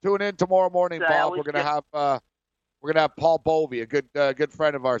 Tune in tomorrow morning, Bob. We're gonna have Paul Bovey, a good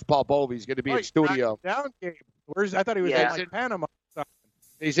friend of ours. Paul Bovey's going to be in studio. Down game. I thought he was in Panama.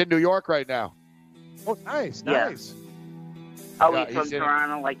 He's in New York right now. Oh, nice. Oh, he's from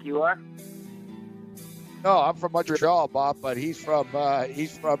Toronto, like you are. No, I'm from Montreal, Bob, but he's from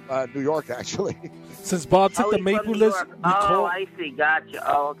New York, actually. Since Bob took the Maple Leafs, I see. Gotcha.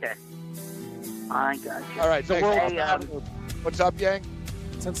 Oh, okay. I gotcha. All right. Thanks. What's up, Yang?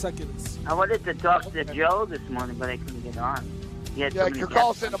 10 seconds. I wanted to talk to Joe this morning, but I couldn't get on. Call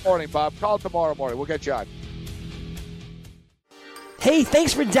us in the morning, Bob. Call tomorrow morning. We'll get you on. Hey,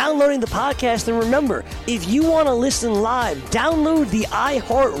 thanks for downloading the podcast. And remember, if you want to listen live, download the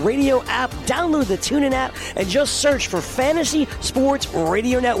iHeartRadio app, download the TuneIn app, and just search for Fantasy Sports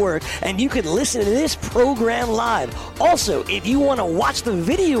Radio Network, and you can listen to this program live. Also, if you want to watch the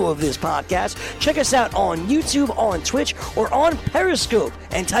video of this podcast, check us out on YouTube, on Twitch, or on Periscope,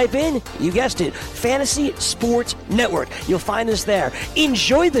 and type in, you guessed it, Fantasy Sports Network. You'll find us there.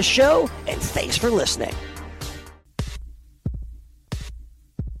 Enjoy the show, and thanks for listening.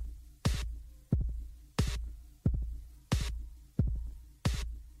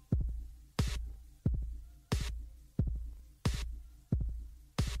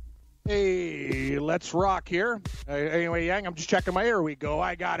 Hey, let's rock here. Anyway, Yang, I'm just checking my air. We go.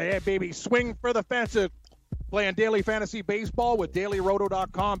 I got it. Hey, baby, swing for the fences. Playing daily fantasy baseball with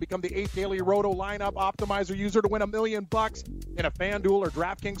dailyroto.com. Become the 8th Daily Roto lineup optimizer user to win $1 million in a FanDuel or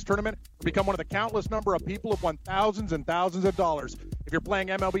DraftKings tournament. Become one of the countless number of people who've won thousands and thousands of dollars. If you're playing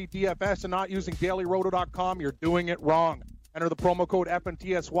MLB DFS and not using dailyroto.com, you're doing it wrong. Enter the promo code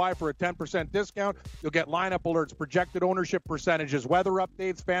FNTSY for a 10% discount. You'll get lineup alerts, projected ownership percentages, weather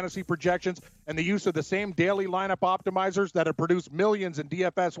updates, fantasy projections, and the use of the same daily lineup optimizers that have produced millions in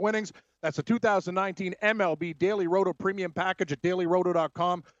DFS winnings. That's the 2019 MLB Daily Roto Premium Package at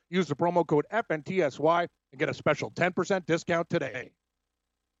dailyroto.com. Use the promo code FNTSY and get a special 10% discount today.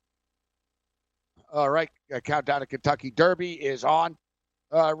 All right, countdown to Kentucky Derby is on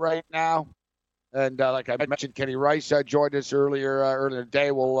right now. And like I mentioned, Kenny Rice joined us earlier today.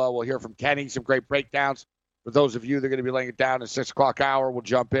 We'll hear from Kenny, some great breakdowns. For those of you that are going to be laying it down at 6 o'clock hour, we'll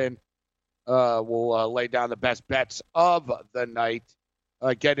jump in. We'll lay down the best bets of the night,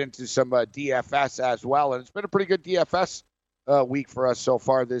 get into some DFS as well. And it's been a pretty good DFS week for us so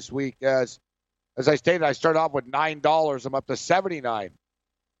far this week. As I stated, I started off with $9. I'm up to $79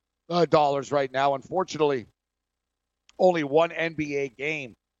 right now. Unfortunately, only one NBA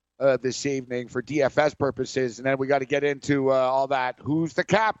game this evening for DFS purposes, and then we got to get into all that. Who's the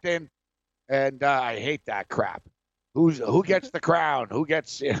captain? And I hate that crap. Who gets the crown? Who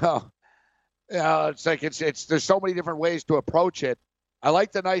gets it's like it's there's so many different ways to approach it. I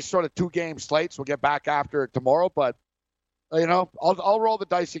like the nice sort of 2-game slates. We'll get back after it tomorrow, but I'll roll the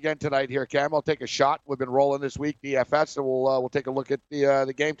dice again tonight here, Cam. I'll take a shot. We've been rolling this week DFS, and we'll take a look at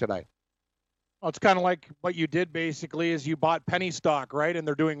the game tonight. Well, it's kind of like what you did basically is you bought penny stock, right? And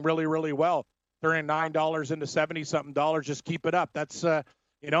they're doing really, really well. Turning $9 into $70-something. Just keep it up. That's,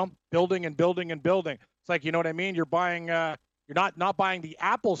 building and building and building. It's like, you know what I mean? You're buying, you're not buying the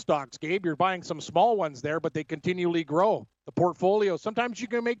Apple stocks, Gabe. You're buying some small ones there, but they continually grow. The portfolio, sometimes you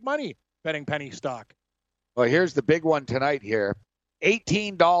can make money betting penny stock. Well, here's the big one tonight here.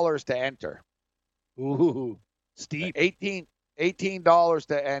 $18 to enter. Ooh, steep. $18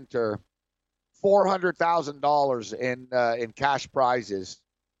 to enter. $400,000 in cash prizes.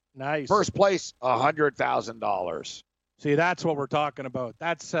 Nice. First place, $100,000. See, that's what we're talking about.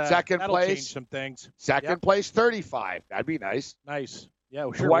 That's second place. Change some things. Second place, $35,000. That'd be nice. Nice. Yeah,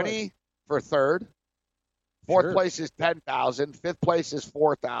 well, sure. $20,000 for third. Fourth Sure. place is $10,000. Fifth place is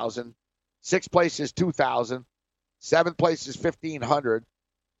 $4,000. Sixth place is $2,000. Seventh place is $1,500.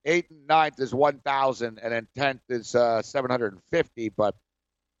 Eighth and ninth is $1,000, and then 10th is $750. But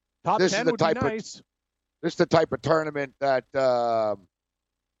Top this 10 is the would type be nice. This is the type of tournament that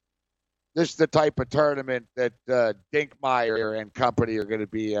Dinkmeyer and company are going to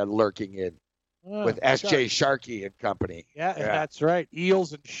be lurking in with S.J. Sharkey and company. Yeah, that's right.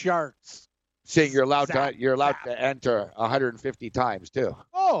 Eels and sharks. Seeing you're allowed to enter 150 times too.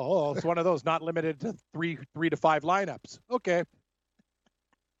 Oh, it's one of those, not limited to three to five lineups. Okay.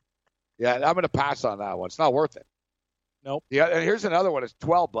 Yeah, I'm going to pass on that one. It's not worth it. Nope. Yeah, and here's another one. It's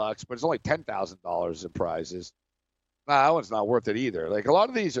 $12, but it's only $10,000 in prizes. Nah, that one's not worth it either. Like a lot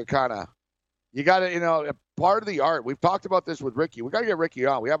of these are kind of, you got to, part of the art. We've talked about this with Ricky. We got to get Ricky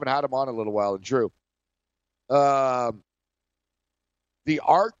on. We haven't had him on in a little while, and Drew. The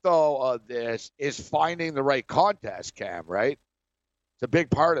art though of this is finding the right contest, Cam. Right? It's a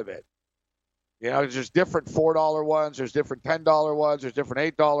big part of it. There's different $4 ones. There's different $10 ones. There's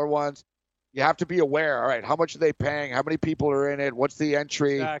different $8 ones. You have to be aware, all right, how much are they paying? How many people are in it? What's the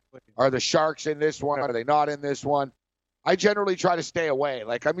entry? Exactly. Are the Sharks in this one? Are they not in this one? I generally try to stay away.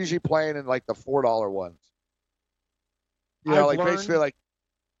 Like, I'm usually playing in, like, the $4 ones. Basically, like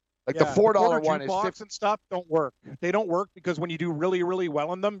the $4 one is jukebox and stuff don't work. They don't work because when you do really, really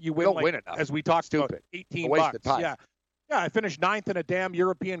well in them, you win, win enough. As we talked about, $18. Waste of time. Yeah, I finished 9th in a damn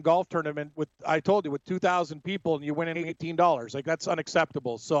European golf tournament with 2,000 people, and you win $18. Like, that's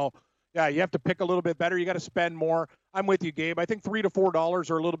unacceptable. So, yeah, you have to pick a little bit better. You got to spend more. I'm with you, Gabe. I think $3 to $4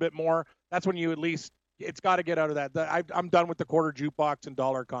 or a little bit more. That's when you at least, It's got to get out of that. I'm done with the quarter jukebox and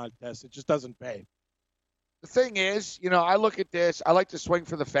dollar contest. It just doesn't pay. The thing is, I look at this. I like to swing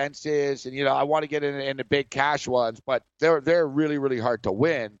for the fences, and I want to get in the big cash ones, but they're really, really hard to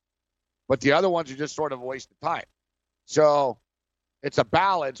win. But the other ones are just sort of a waste of time. So it's a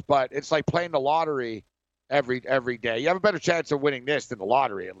balance, but it's like playing the lottery every day. You have a better chance of winning this than the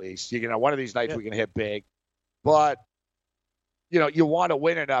lottery, at least. One of these nights we can hit big, but you want to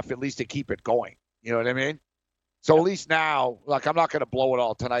win enough at least to keep it going. You know what I mean? So at least now, like, I'm not going to blow it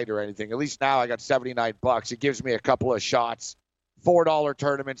all tonight or anything. At least now I got $79. It gives me a couple of shots, $4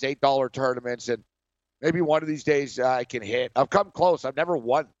 tournaments, $8 tournaments, and maybe one of these days I can hit. I've come close. I've never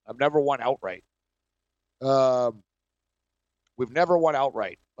won outright. We've never won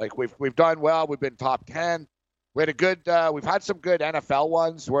outright. Like, we've done well. We've been top 10. We had a good. We've had some good NFL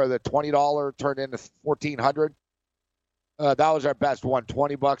ones where the $20 turned into $1,400. That was our best one,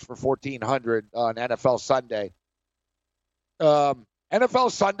 $20 for $1,400 on NFL Sunday.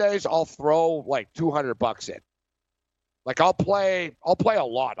 NFL Sundays, I'll throw like $200 in. Like, I'll play a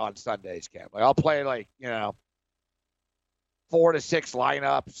lot on Sundays, Cam. Like, I'll play 4 to 6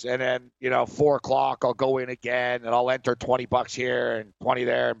 lineups, and then 4 o'clock I'll go in again, and I'll enter $20 here and 20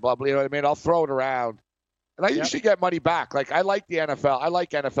 there, and blah blah. You know what I mean? I'll throw it around, and I usually get money back. Like, I like the NFL. I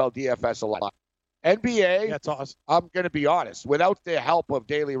like NFL DFS a lot. NBA, that's awesome. I'm going to be honest. Without the help of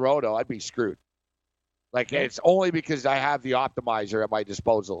Daily Roto, I'd be screwed. Like, it's only because I have the optimizer at my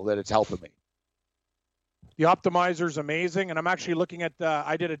disposal that it's helping me. The optimizer is amazing, and I'm actually looking at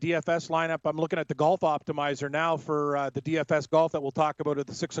I did a DFS lineup. I'm looking at the golf optimizer now for the DFS golf that we'll talk about at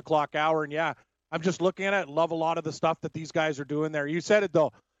the 6 o'clock hour. And, yeah, I'm just looking at it. Love a lot of the stuff that these guys are doing there. You said it,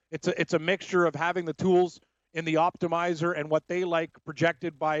 though. It's a mixture of having the tools in the optimizer and what they like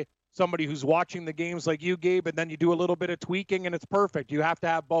projected by somebody who's watching the games like you, Gabe, and then you do a little bit of tweaking, and it's perfect. You have to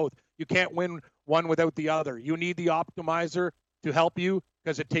have both. You can't win one without the other. You need the optimizer to help you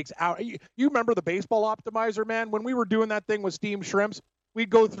because it takes out. You remember the baseball optimizer, man? When we were doing that thing with steamed shrimps, we'd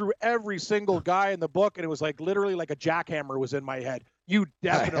go through every single guy in the book, and it was like literally like a jackhammer was in my head. You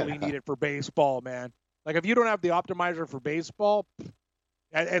definitely need it for baseball, man. Like, if you don't have the optimizer for baseball,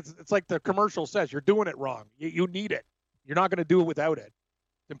 it's like the commercial says, you're doing it wrong. You need it. You're not going to do it without it.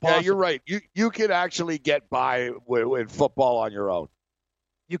 Impossible. Yeah, you're right. You could actually get by with football on your own.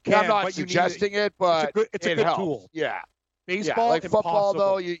 You can. I'm not suggesting it, but it's a good helps. tool. Yeah. Baseball, like football,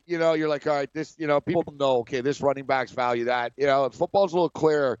 impossible. though, you're like, all right, this, people know, okay, this running back's value that. Football's a little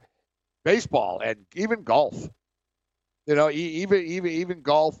clearer. Baseball and even golf. Even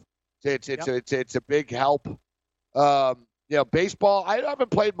golf, it's a big help. Baseball. I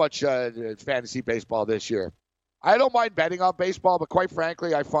haven't played much fantasy baseball this year. I don't mind betting on baseball, but quite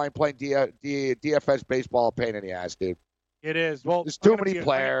frankly, I find playing DFS baseball a pain in the ass, dude. It is. Well, there's too many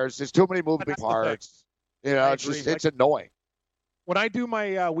players. There's too many moving parts. It's annoying. When I do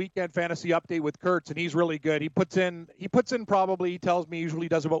my weekend fantasy update with Kurtz, and he's really good, he puts in probably, he tells me, usually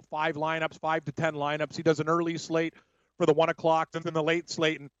does about 5 to 10 lineups. He does an early slate for the 1 o'clock and then the late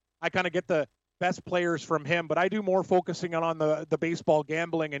slate, and I kind of get the best players from him, but I do more focusing on the baseball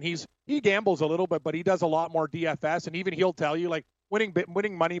gambling, and he gambles a little bit, but he does a lot more DFS, and even he'll tell you, like,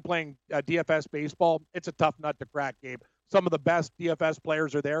 winning money playing DFS baseball, it's a tough nut to crack, Gabe. Some of the best DFS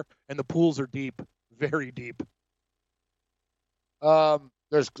players are there, and the pools are deep, very deep.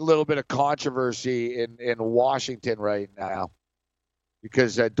 There's a little bit of controversy in Washington right now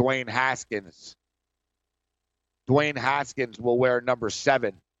because Dwayne Haskins will wear number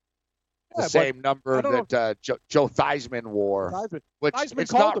 7. The same number that Joe Theismann wore, which Theismann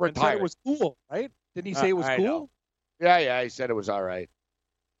it's called not him and said retired. it was cool, right? Didn't he say it was cool? Know. Yeah, he said it was all right.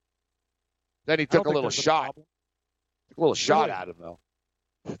 Then he took a little shot. Took a little shot at him, though.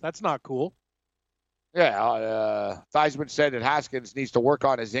 That's not cool. Yeah, Theismann said that Haskins needs to work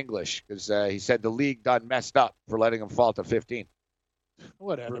on his English because he said the league done messed up for letting him fall to 15.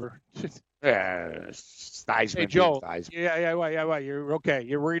 Whatever. Yeah, Theismann. Hey, Joe. Theismann. Yeah. You're okay.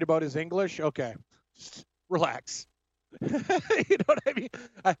 You're worried about his English? Okay. Relax. You know what I mean?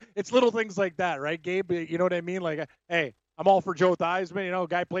 It's little things like that, right, Gabe? You know what I mean? Like, hey, I'm all for Joe Theismann.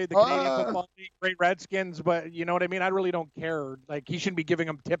 Guy played the Canadian Football League, great Redskins, but you know what I mean? I really don't care. Like, he shouldn't be giving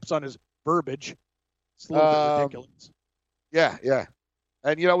him tips on his verbiage. It's a little bit ridiculous. Yeah.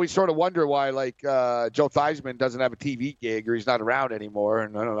 And, we sort of wonder why, like, Joe Theismann doesn't have a TV gig or he's not around anymore.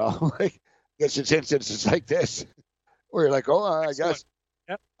 And I don't know. Like, I guess it's instances like this where you're like, oh, I guess,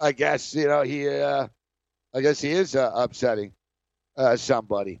 I guess he is upsetting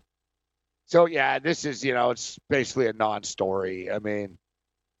somebody. So, yeah, this is, it's basically a non-story. I mean,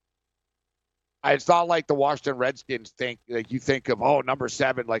 It's not like the Washington Redskins think, like you think of, number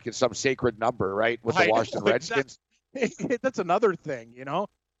 7, like it's some sacred number, right? With the Washington Redskins. That's another thing,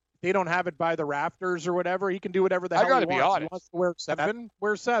 They don't have it by the rafters or whatever. He can do whatever the hell he wants. Be honest. He wants to wear 7,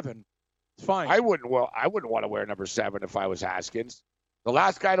 wear 7. It's fine. I wouldn't want to wear number 7 if I was Haskins. The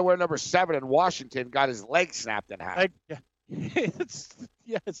last guy to wear number 7 in Washington got his leg snapped in half. Yes.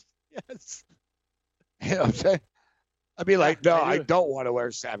 You know what I'm saying? I'd be like, no, I don't want to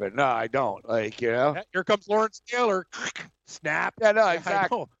wear 7. No, I don't. Here comes Lawrence Taylor. Snap. Yeah, no,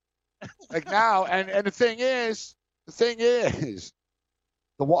 exactly. Like now, and the thing is, the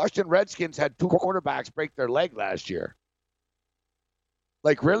Washington Redskins had 2 quarterbacks break their leg last year.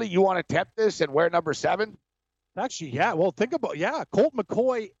 Like, really? You want to tempt this and wear number 7? Actually, yeah. Well, think about Colt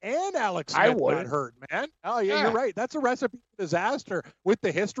McCoy and Alex Smith got hurt, man. Oh, yeah, you're right. That's a recipe for disaster with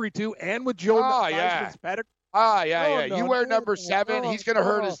the history, too, and with Joe Theismann's pedigree. You wear number 7, he's going to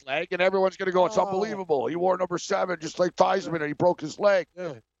hurt his leg, and everyone's going to go, it's unbelievable. He wore number 7 just like Theismann, and he broke his leg.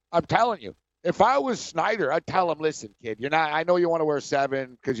 Yeah. I'm telling you. If I was Snyder, I'd tell him, listen, kid, I know you want to wear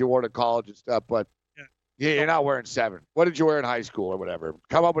 7 because you wore to college and stuff, but you're not wearing 7. What did you wear in high school or whatever?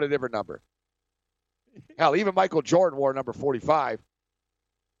 Come up with a different number. Hell, even Michael Jordan wore number 45.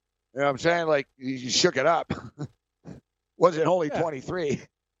 You know what I'm saying? Like, you shook it up. Was it only 23?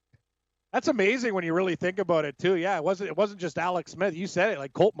 That's amazing when you really think about it, too. Yeah, it wasn't just Alex Smith. You said it.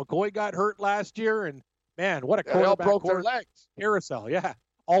 Like, Colt McCoy got hurt last year, and, man, what a quarterback. They all broke their legs. Carousel, yeah.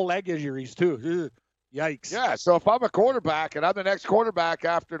 All leg injuries, too. Ugh. Yikes. Yeah, so if I'm a quarterback and I'm the next quarterback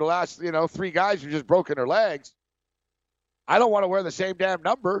after the last, 3 guys who just broken their legs, I don't want to wear the same damn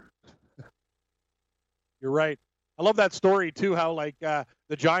number. You're right. I love that story, too, how,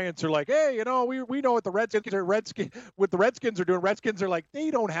 the Giants are like, hey, we know what the Redskins are doing. Redskins are like,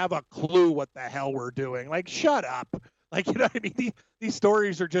 they don't have a clue what the hell we're doing. Like, shut up. Like, you know what I mean? These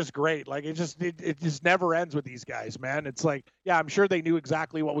stories are just great. Like, it just never ends with these guys, man. It's like, yeah, I'm sure they knew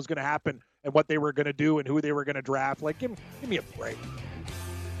exactly what was going to happen and what they were going to do and who they were going to draft. Like, give me a break.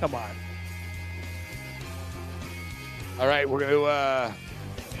 Come on. All right, we're going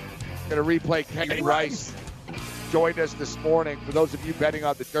to replay Kenny Rice. Joined us this morning. For those of you betting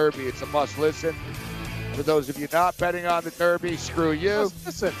on the Derby, it's a must listen. For those of you not betting on the Derby, screw you.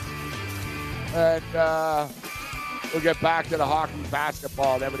 Listen. And we'll get back to the hockey,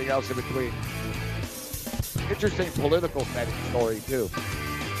 basketball, and everything else in between. Interesting political betting story, too.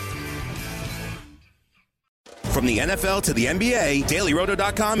 From the NFL to the NBA,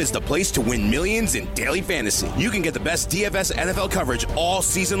 DailyRoto.com is the place to win millions in daily fantasy. You can get the best DFS NFL coverage all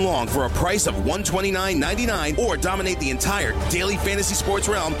season long for a price of $129.99 or dominate the entire daily fantasy sports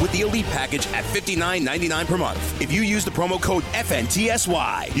realm with the Elite Package at $59.99 per month. If you use the promo code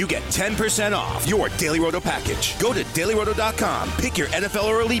FNTSY, you get 10% off your Daily Roto package. Go to DailyRoto.com, pick your NFL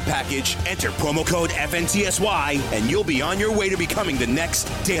or Elite Package, enter promo code FNTSY, and you'll be on your way to becoming the next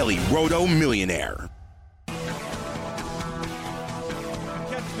Daily Roto millionaire.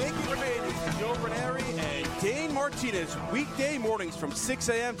 Martinez, weekday mornings from 6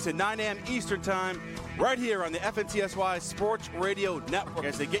 a.m. to 9 a.m. Eastern Time, right here on the FNTSY Sports Radio Network,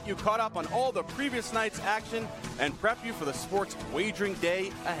 as they get you caught up on all the previous night's action and prep you for the sports wagering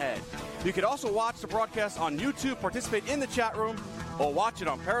day ahead. You can also watch the broadcast on YouTube, participate in the chat room, or watch it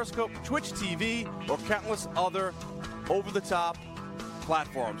on Periscope, Twitch TV, or countless other over-the-top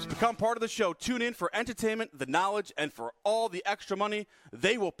platforms. Become part of the show. Tune in for entertainment, the knowledge, and for all the extra money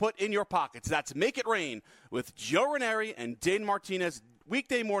they will put in your pockets. That's Make It Rain with Joe Ranieri and Dane Martinez,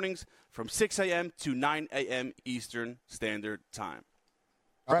 weekday mornings from 6 a.m. to 9 a.m. Eastern Standard Time.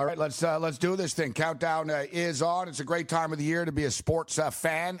 All right, let's do this thing. Countdown is on. It's a great time of the year to be a sports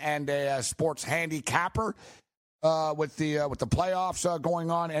fan and a sports handicapper with the playoffs going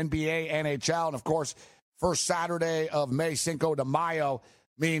on, NBA, NHL, and of course, first Saturday of May, Cinco de Mayo,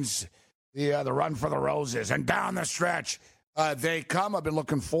 means the run for the roses. And down the stretch, they come. I've been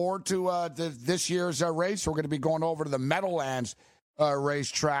looking forward to this year's race. We're going to be going over to the Meadowlands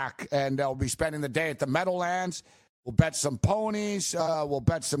racetrack, and we'll be spending the day at the Meadowlands. We'll bet some ponies. We'll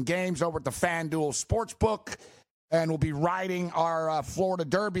bet some games over at the FanDuel Sportsbook, and we'll be riding our Florida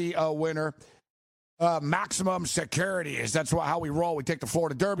Derby winner, Maximum Securities. That's how we roll. We take the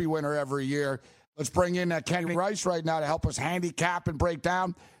Florida Derby winner every year. Let's bring in Kenny Rice right now to help us handicap and break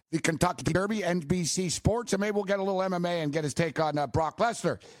down the Kentucky Derby, NBC Sports, and maybe we'll get a little MMA and get his take on Brock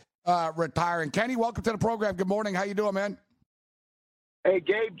Lesnar retiring. Kenny, welcome to the program. Good morning. How you doing, man? Hey,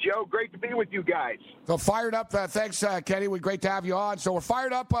 Gabe, Joe, great to be with you guys. So fired up. Thanks, Kenny. We're great to have you on. So we're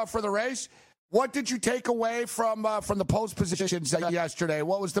fired up for the race. What did you take away from the post positions yesterday?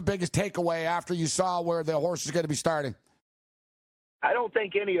 What was the biggest takeaway after you saw where the horse is going to be starting? I don't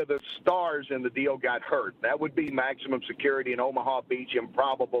think any of the stars in the deal got hurt. That would be Maximum Security in Omaha Beach,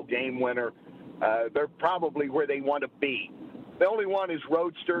 improbable game winner. They're probably where they want to be. The only one is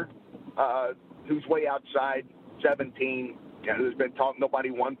Roadster, who's way outside, 17. There's been talk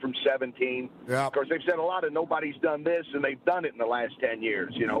nobody won from 17. Yeah. Of course, they've said a lot of nobody's done this, and they've done it in the last 10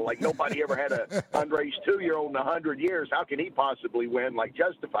 years. Like nobody ever had a unraised 2-year-old in 100 years. How can he possibly win like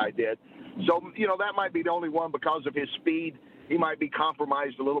Justify did? So, that might be the only one because of his speed. He might be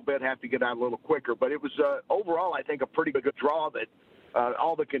compromised a little bit, have to get out a little quicker. But it was overall, I think, a pretty good draw that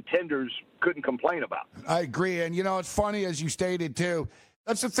all the contenders couldn't complain about. I agree. And, it's funny, as you stated, too.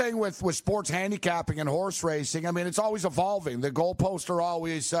 That's the thing with sports handicapping and horse racing. I mean, it's always evolving. The goalposts are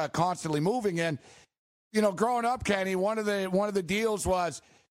always constantly moving. And, growing up, Kenny, one of the deals was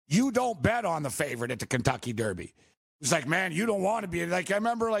you don't bet on the favorite at the Kentucky Derby. It's like, man, you don't want to be. Like, I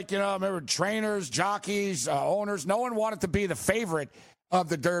remember trainers, jockeys, owners. No one wanted to be the favorite of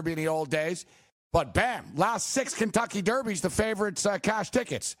the Derby in the old days. But, bam, last 6 Kentucky Derbies, the favorites cash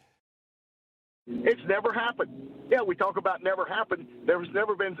tickets. It's never happened. Yeah, we talk about never happened. There's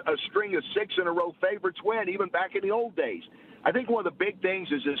never been a string of 6 in a row favorites win, even back in the old days. I think one of the big things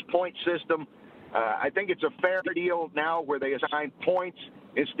is this point system. I think it's a fair deal now where they assign points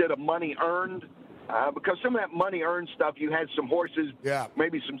instead of money earned. Because some of that money earned stuff, you had some horses,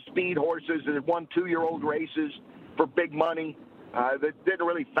 maybe some speed horses that had won 2-year-old races for big money that didn't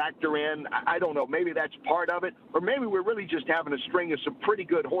really factor in. I don't know. Maybe that's part of it. Or maybe we're really just having a string of some pretty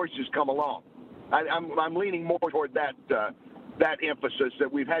good horses come along. I'm leaning more toward that emphasis that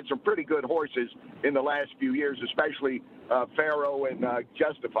we've had some pretty good horses in the last few years, especially Pharaoh and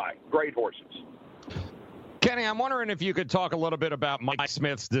Justify. Great horses. Kenny, I'm wondering if you could talk a little bit about Mike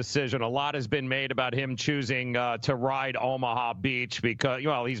Smith's decision. A lot has been made about him choosing to ride Omaha Beach because,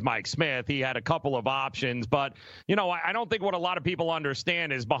 he's Mike Smith. He had a couple of options. But, I don't think what a lot of people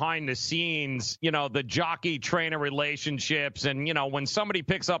understand is behind the scenes, the jockey-trainer relationships. And, when somebody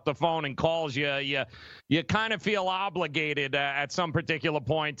picks up the phone and calls you, you kind of feel obligated at some particular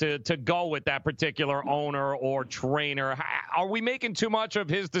point to go with that particular owner or trainer. Are we making too much of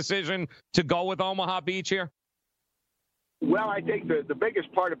his decision to go with Omaha Beach here? Well, I think the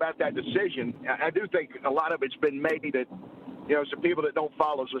biggest part about that decision, I do think a lot of it's been made that, some people that don't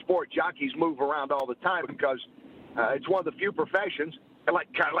follow the sport, jockeys move around all the time because it's one of the few professions,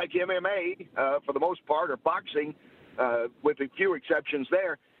 kind of like MMA for the most part, or boxing, with a few exceptions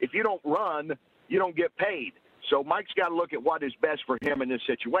there. If you don't run, you don't get paid. So Mike's got to look at what is best for him in this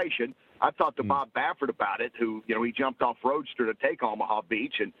situation. I've talked to Bob Baffert about it, who, he jumped off Roadster to take Omaha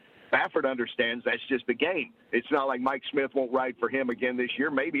Beach, and Baffert understands that's just the game. It's not like Mike Smith won't ride for him again this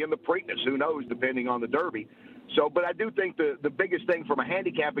year, maybe in the Preakness, who knows, depending on the Derby. So, but I do think the biggest thing from a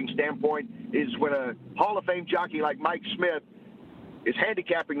handicapping standpoint is when a Hall of Fame jockey like Mike Smith is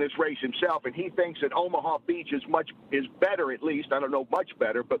handicapping this race himself, and he thinks that Omaha Beach is better, at least, I don't know much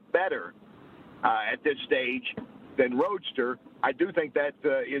better, but better at this stage than Roadster. I do think that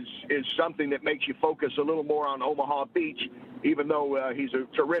is something that makes you focus a little more on Omaha Beach, even though he's a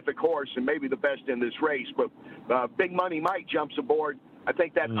terrific horse and maybe the best in this race. But Big Money Mike jumps aboard. I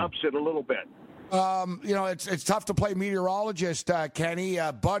think that ups it a little bit. It's tough to play meteorologist, Kenny,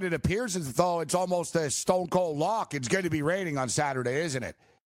 but it appears as though it's almost a stone cold lock. It's going to be raining on Saturday, isn't it?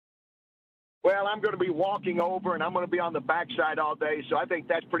 Well, I'm going to be walking over, and I'm going to be on the backside all day, so I think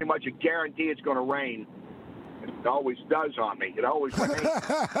that's pretty much a guarantee it's going to rain. It always does on me. It always rains.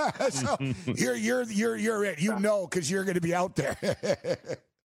 So you're it. Because you're going to be out there.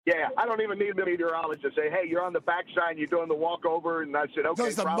 Yeah, I don't even need the meteorologist to say, hey, you're on the backside, you're doing the walkover, and I said, okay.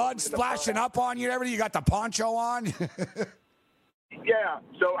 Does the mud splashing up on you and everything? You got the poncho on? Yeah,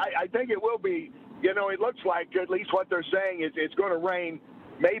 so I think it will be, it looks like, at least what they're saying is it's going to rain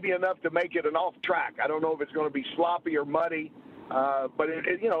maybe enough to make it an off track. I don't know if it's going to be sloppy or muddy, but,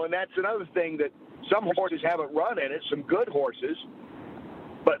 and that's another thing that some horses haven't run in it, some good horses,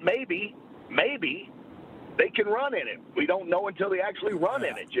 but maybe they can run in it. We don't know until they actually run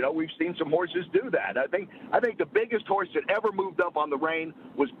in it. We've seen some horses do that. I think the biggest horse that ever moved up on the rein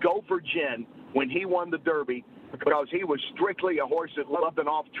was Gopher Gin when he won the Derby, because he was strictly a horse that loved an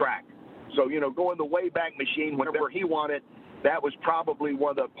off track. So, going the Wayback Machine, whenever he won it, that was probably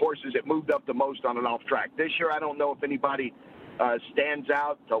one of the horses that moved up the most on an off track. This year, I don't know if anybody stands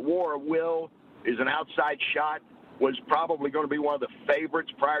out. War of Will is an outside shot. Was probably going to be one of the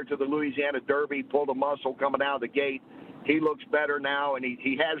favorites prior to the Louisiana Derby, pulled a muscle coming out of the gate. He looks better now, and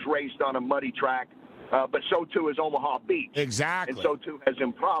he has raced on a muddy track. but so too is Omaha Beach. Exactly. And so too is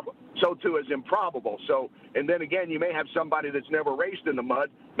Improbable. So, and then again, you may have somebody that's never raced in the mud.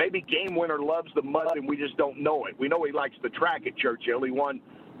 Maybe Game Winner loves the mud, and we just don't know it. We know he likes the track at Churchill. He won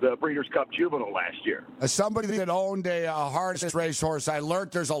the Breeders' Cup Juvenile last year. As somebody that owned a harness racehorse, I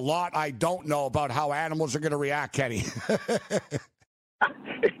learned there's a lot I don't know about how animals are going to react, Kenny.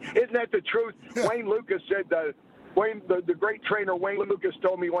 Isn't that the truth? Wayne Lucas said, the great trainer Wayne Lucas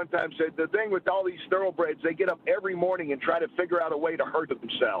told me one time, said, the thing with all these thoroughbreds, they get up every morning and try to figure out a way to hurt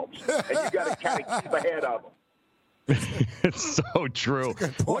themselves. And you got to kind of keep ahead of them. It's so true.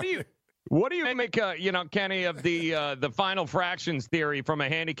 What do you make, Kenny, of the final fractions theory from a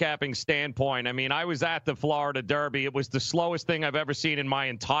handicapping standpoint? I mean, I was at the Florida Derby. It was the slowest thing I've ever seen in my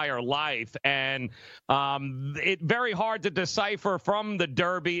entire life, and it's very hard to decipher from the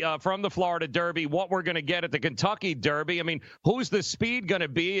Derby, from the Florida Derby, what we're going to get at the Kentucky Derby. I mean, who's the speed going to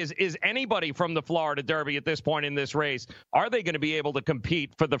be? Is anybody from the Florida Derby at this point in this race? Are they going to be able to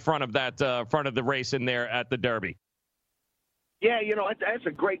compete for the front of the race in there at the Derby? Yeah, that's a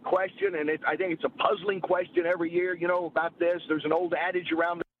great question, and I think it's a puzzling question every year, about this. There's an old adage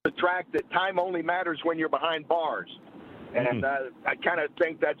around the track that time only matters when you're behind bars. And I kind of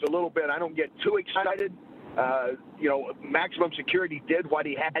think that's a little bit, I don't get too excited. Maximum Security did what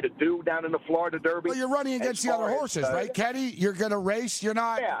he had to do down in the Florida Derby. Well, you're running against the other horses, right, Kenny? You're going to race. You're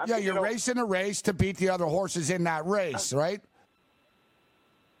not. Yeah, you're racing a race to beat the other horses in that race, right?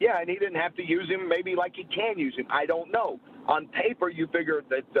 Yeah, and he didn't have to use him maybe like he can use him. I don't know. On paper, you figure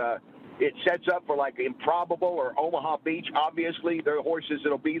that it sets up for like Improbable or Omaha Beach. Obviously, there are horses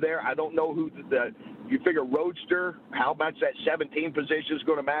that'll be there. I don't know who you figure Roadster, how much that 17 position is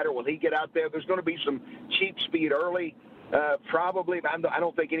going to matter. Will he get out there? There's going to be some cheap speed early, probably. I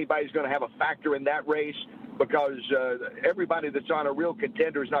don't think anybody's going to have a factor in that race because everybody that's on a real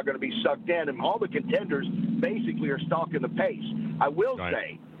contender is not going to be sucked in. And all the contenders basically are stalking the pace. I will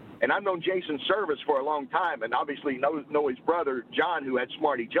say, and I've known Jason Service for a long time, and obviously know his brother, John, who had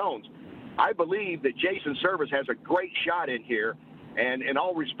Smarty Jones. I believe that Jason Service has a great shot in here, and in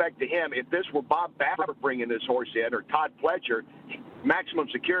all respect to him, if this were Bob Baffert bringing this horse in or Todd Pletcher, Maximum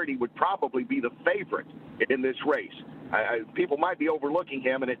Security would probably be the favorite in this race. People might be overlooking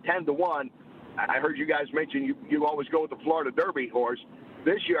him, and at 10-1, I heard you guys mention you always go with the Florida Derby horse.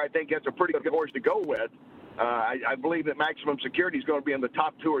 This year, I think that's a pretty good horse to go with. I believe that Maximum Security is going to be in the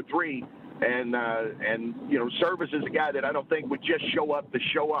top 2 or 3, and Service is a guy that I don't think would just show up to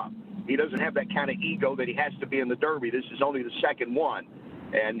show up. He doesn't have that kind of ego that he has to be in the Derby. This is only the second one,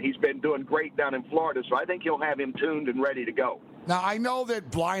 and he's been doing great down in Florida, so I think he'll have him tuned and ready to go. Now, I know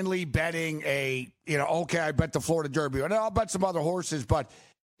that blindly betting I bet the Florida Derby, and I'll bet some other horses, but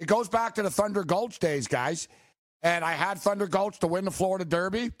it goes back to the Thunder Gulch days, guys, and I had Thunder Gulch to win the Florida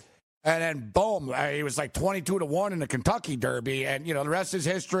Derby. And then, boom, he was like 22-1 in the Kentucky Derby. And, the rest is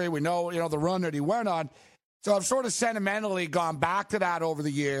history. We know, the run that he went on. So I've sort of sentimentally gone back to that over the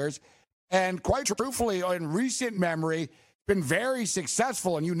years. And quite truthfully, in recent memory, been very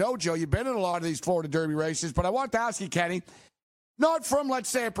successful. And Joe, you've been in a lot of these Florida Derby races. But I want to ask you, Kenny, not from, let's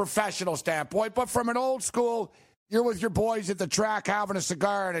say, a professional standpoint, but from an old school, you're with your boys at the track having a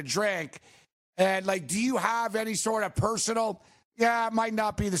cigar and a drink. And, do you have any sort of personal... Yeah, it might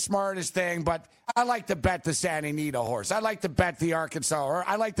not be the smartest thing, but I like to bet the Santa Anita horse. I like to bet the Arkansas, or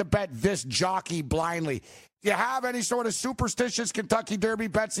I like to bet this jockey blindly. Do you have any sort of superstitious Kentucky Derby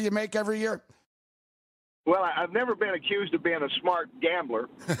bets that you make every year? Well, I've never been accused of being a smart gambler,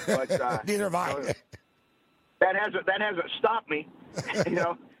 but neither have I. That hasn't stopped me.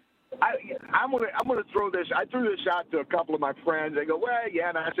 I'm gonna throw this. I threw this out to a couple of my friends. They go, well, yeah,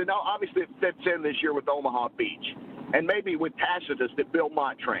 and I said, no, obviously it fits in this year with Omaha Beach. And maybe with Tacitus that Bill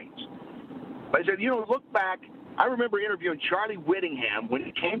Mott trains. But I said, look back. I remember interviewing Charlie Whittingham when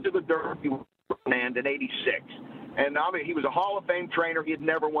he came to the Derby in '86. And he was a Hall of Fame trainer. He had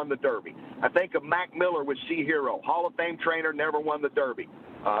never won the Derby. I think of Mac Miller with Sea Hero, Hall of Fame trainer, never won the Derby.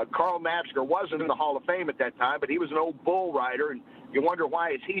 Carl Napster wasn't in the Hall of Fame at that time, but he was an old bull rider, and you wonder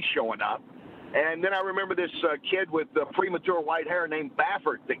why is he showing up. And then I remember this kid with premature white hair named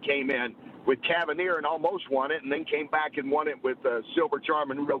Baffert that came in with Cavalier and almost won it, and then came back and won it with Silver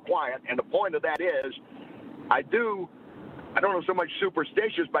Charm and Real Quiet. And the point of that is, I don't know so much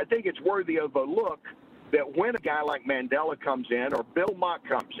superstitious, but I think it's worthy of a look that when a guy like Mandela comes in or Bill Mott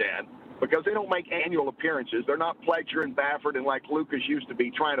comes in, because they don't make annual appearances, they're not Pletcher and Baffert and like Lucas used to be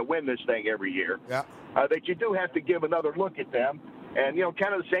trying to win this thing every year, that you do have to give another look at them. And,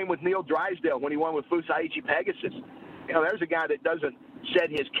 kind of the same with Neil Drysdale when he won with Fusaichi Pegasus. There's a guy that doesn't set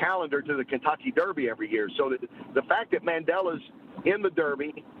his calendar to the Kentucky Derby every year. So the fact that Mandela's in the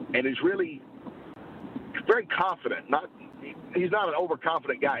Derby and is really very confident. He's not an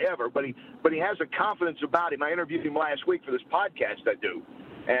overconfident guy ever, but he has a confidence about him. I interviewed him last week for this podcast I do,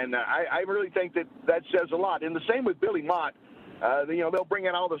 and I really think that says a lot. And the same with Billy Mott. They'll bring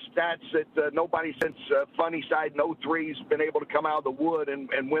in all the stats that nobody since Funny Side in 03's been able to come out of the wood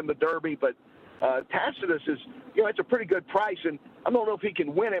and win the Derby. But Tacitus is, it's a pretty good price, and I don't know if he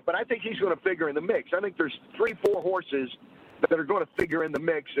can win it, but I think he's going to figure in the mix. I think there's 3-4 horses that are going to figure in the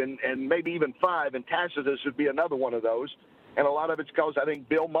mix, and maybe even 5, and Tacitus would be another one of those. And a lot of it's because I think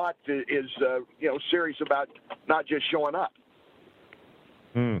Bill Mott is serious about not just showing up.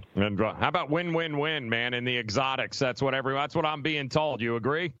 And how about win-win-win, man, in the exotics? That's what I'm being told. You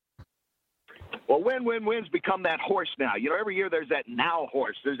agree? Well, win-win-win's become that horse now. Every year there's that now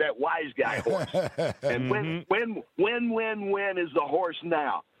horse. There's that wise guy horse. And win-win-win is the horse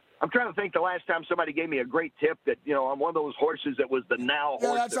now. I'm trying to think the last time somebody gave me a great tip that, on one of those horses that was the now horse.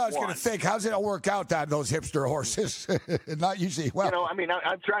 Yeah, that's what I was going to think. How's it work out, those hipster horses? Not usually well. I'm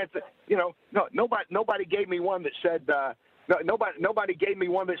trying to, nobody gave me one that said, nobody gave me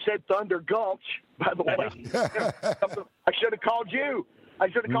one that said Thunder Gulch, by the way. I should have called you.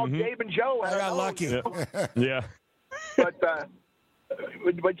 I should have called Gabe and Joe. I got lucky. Yeah. But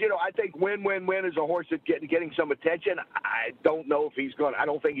I think win-win-win is a horse that's getting some attention. I don't know if I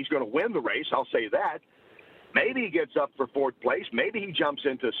don't think he's going to win the race. I'll say that. Maybe he gets up for 4th place. Maybe he jumps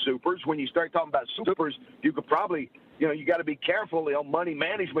into supers. When you start talking about supers, you could probably, you got to be careful on money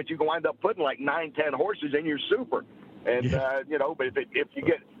management. You can wind up putting like 9-10 horses in your super. And, but if you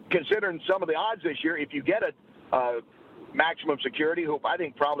get, considering some of the odds this year, if you get a maximum security, who I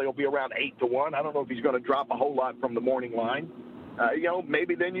think probably will be around 8-1. I don't know if he's going to drop a whole lot from the morning line.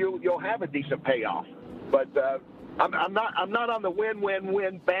 Maybe then you'll have a decent payoff. But I'm not on the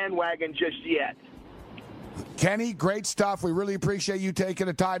win-win-win bandwagon just yet. Kenny, great stuff. We really appreciate you taking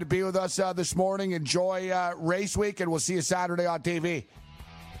the time to be with us this morning. Enjoy race week, and we'll see you Saturday on TV.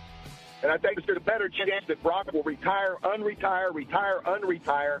 And I think there's a better chance that Brock will retire, unretire,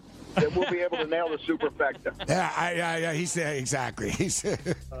 then we'll be able to nail the superfecta. Yeah, he's exactly. He's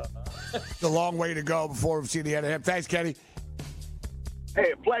it's a long way to go before we see the end of him. Thanks, Kenny.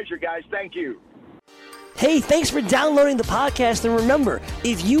 Hey, a pleasure, guys. Thank you. Hey, thanks for downloading the podcast. And remember,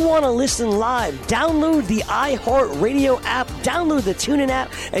 if you want to listen live, download the iHeartRadio app, download the TuneIn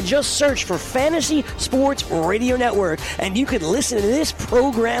app, and just search for Fantasy Sports Radio Network, and you can listen to this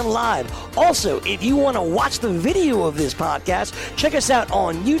program live. Also, if you want to watch the video of this podcast, check us out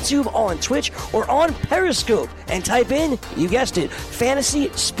on YouTube, on Twitch, or on Periscope, and type in, you guessed it, Fantasy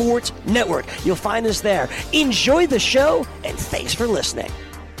Sports Network. You'll find us there. Enjoy the show, and thanks for listening.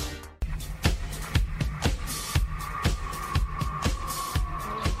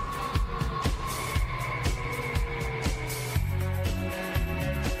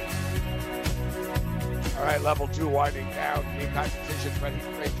 All right, level 2 winding down. Game competitions ready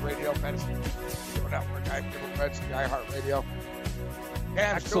for Race Radio, Fantasy Network, iHeartRadio.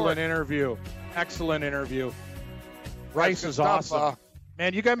 Excellent interview. Rice is awesome.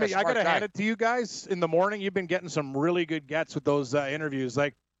 Man, you got me. I got to hand it to you guys. In the morning, you've been getting some really good gets with those interviews.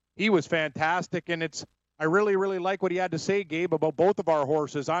 Like, he was fantastic, and I really, really like what he had to say, Gabe, about both of our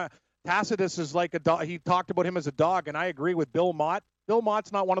horses. Tacitus is like a dog. He talked about him as a dog, and I agree with Bill Mott. Bill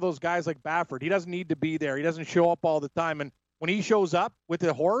Mott's not one of those guys like Baffert. He doesn't need to be there. He doesn't show up all the time. And when he shows up with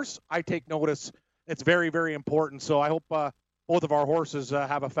a horse, I take notice. It's very, very important. So I hope both of our horses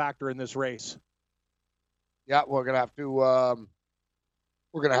have a factor in this race. Yeah, we're gonna have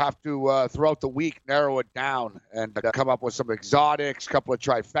to throughout the week narrow it down and come up with some exotics, couple of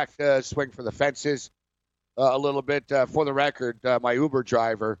trifectas, swing for the fences a little bit. For the record, my Uber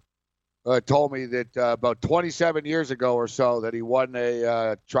driver told me that about 27 years ago or so that he won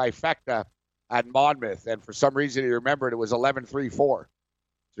a trifecta at Monmouth, and for some reason he remembered it was 11-3-4. So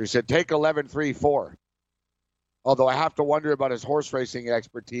he said, take 11-3-4. Although I have to wonder about his horse racing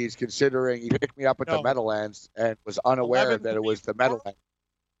expertise, considering he picked me up at the Meadowlands and was unaware that it was the Meadowlands.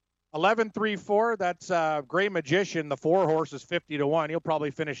 11-3-4. That's Gray Magician. The 4 horse is 50-1. He'll probably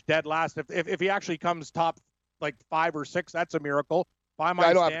finish dead last if he actually comes top like 5 or 6. That's a miracle. I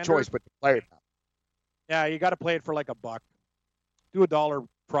don't have a choice but to play it now. Yeah, you got to play it for like $1. Do $1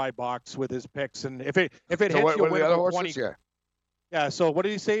 try box with his picks, and if it hits, you'll win about 20. Yeah. So what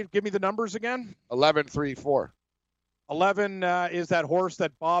did he say? Give me the numbers again. 11-3-4. 11 is that horse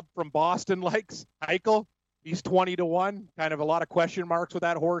that Bob from Boston likes, Eichel. He's 20-1. Kind of a lot of question marks with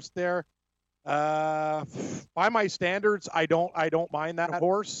that horse there. By my standards, I don't mind that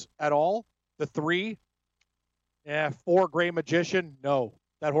horse at all. The 3. Yeah, 4 Gray Magician. No,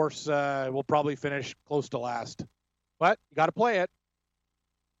 that horse will probably finish close to last. But you got to play it.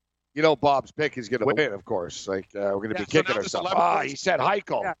 You know Bob's pick is going to win, of course. Like we're going to be kicking ourselves. He said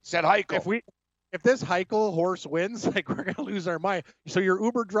Heichel. Yeah. Said Heichel. If this Heichel horse wins, like we're going to lose our mind. So your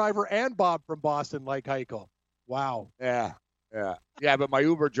Uber driver and Bob from Boston like Heichel. Wow. Yeah. But my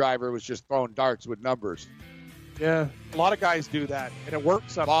Uber driver was just throwing darts with numbers. Yeah, a lot of guys do that, and it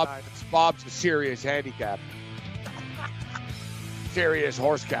works sometimes. Bob's a serious handicap. Serious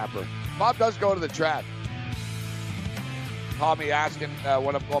horse capper. Bob does go to the track. Tommy asking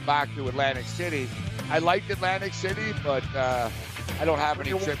when I'm going back to Atlantic City. I liked Atlantic City, but I don't have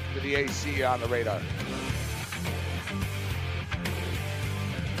any trips to the AC on the radar.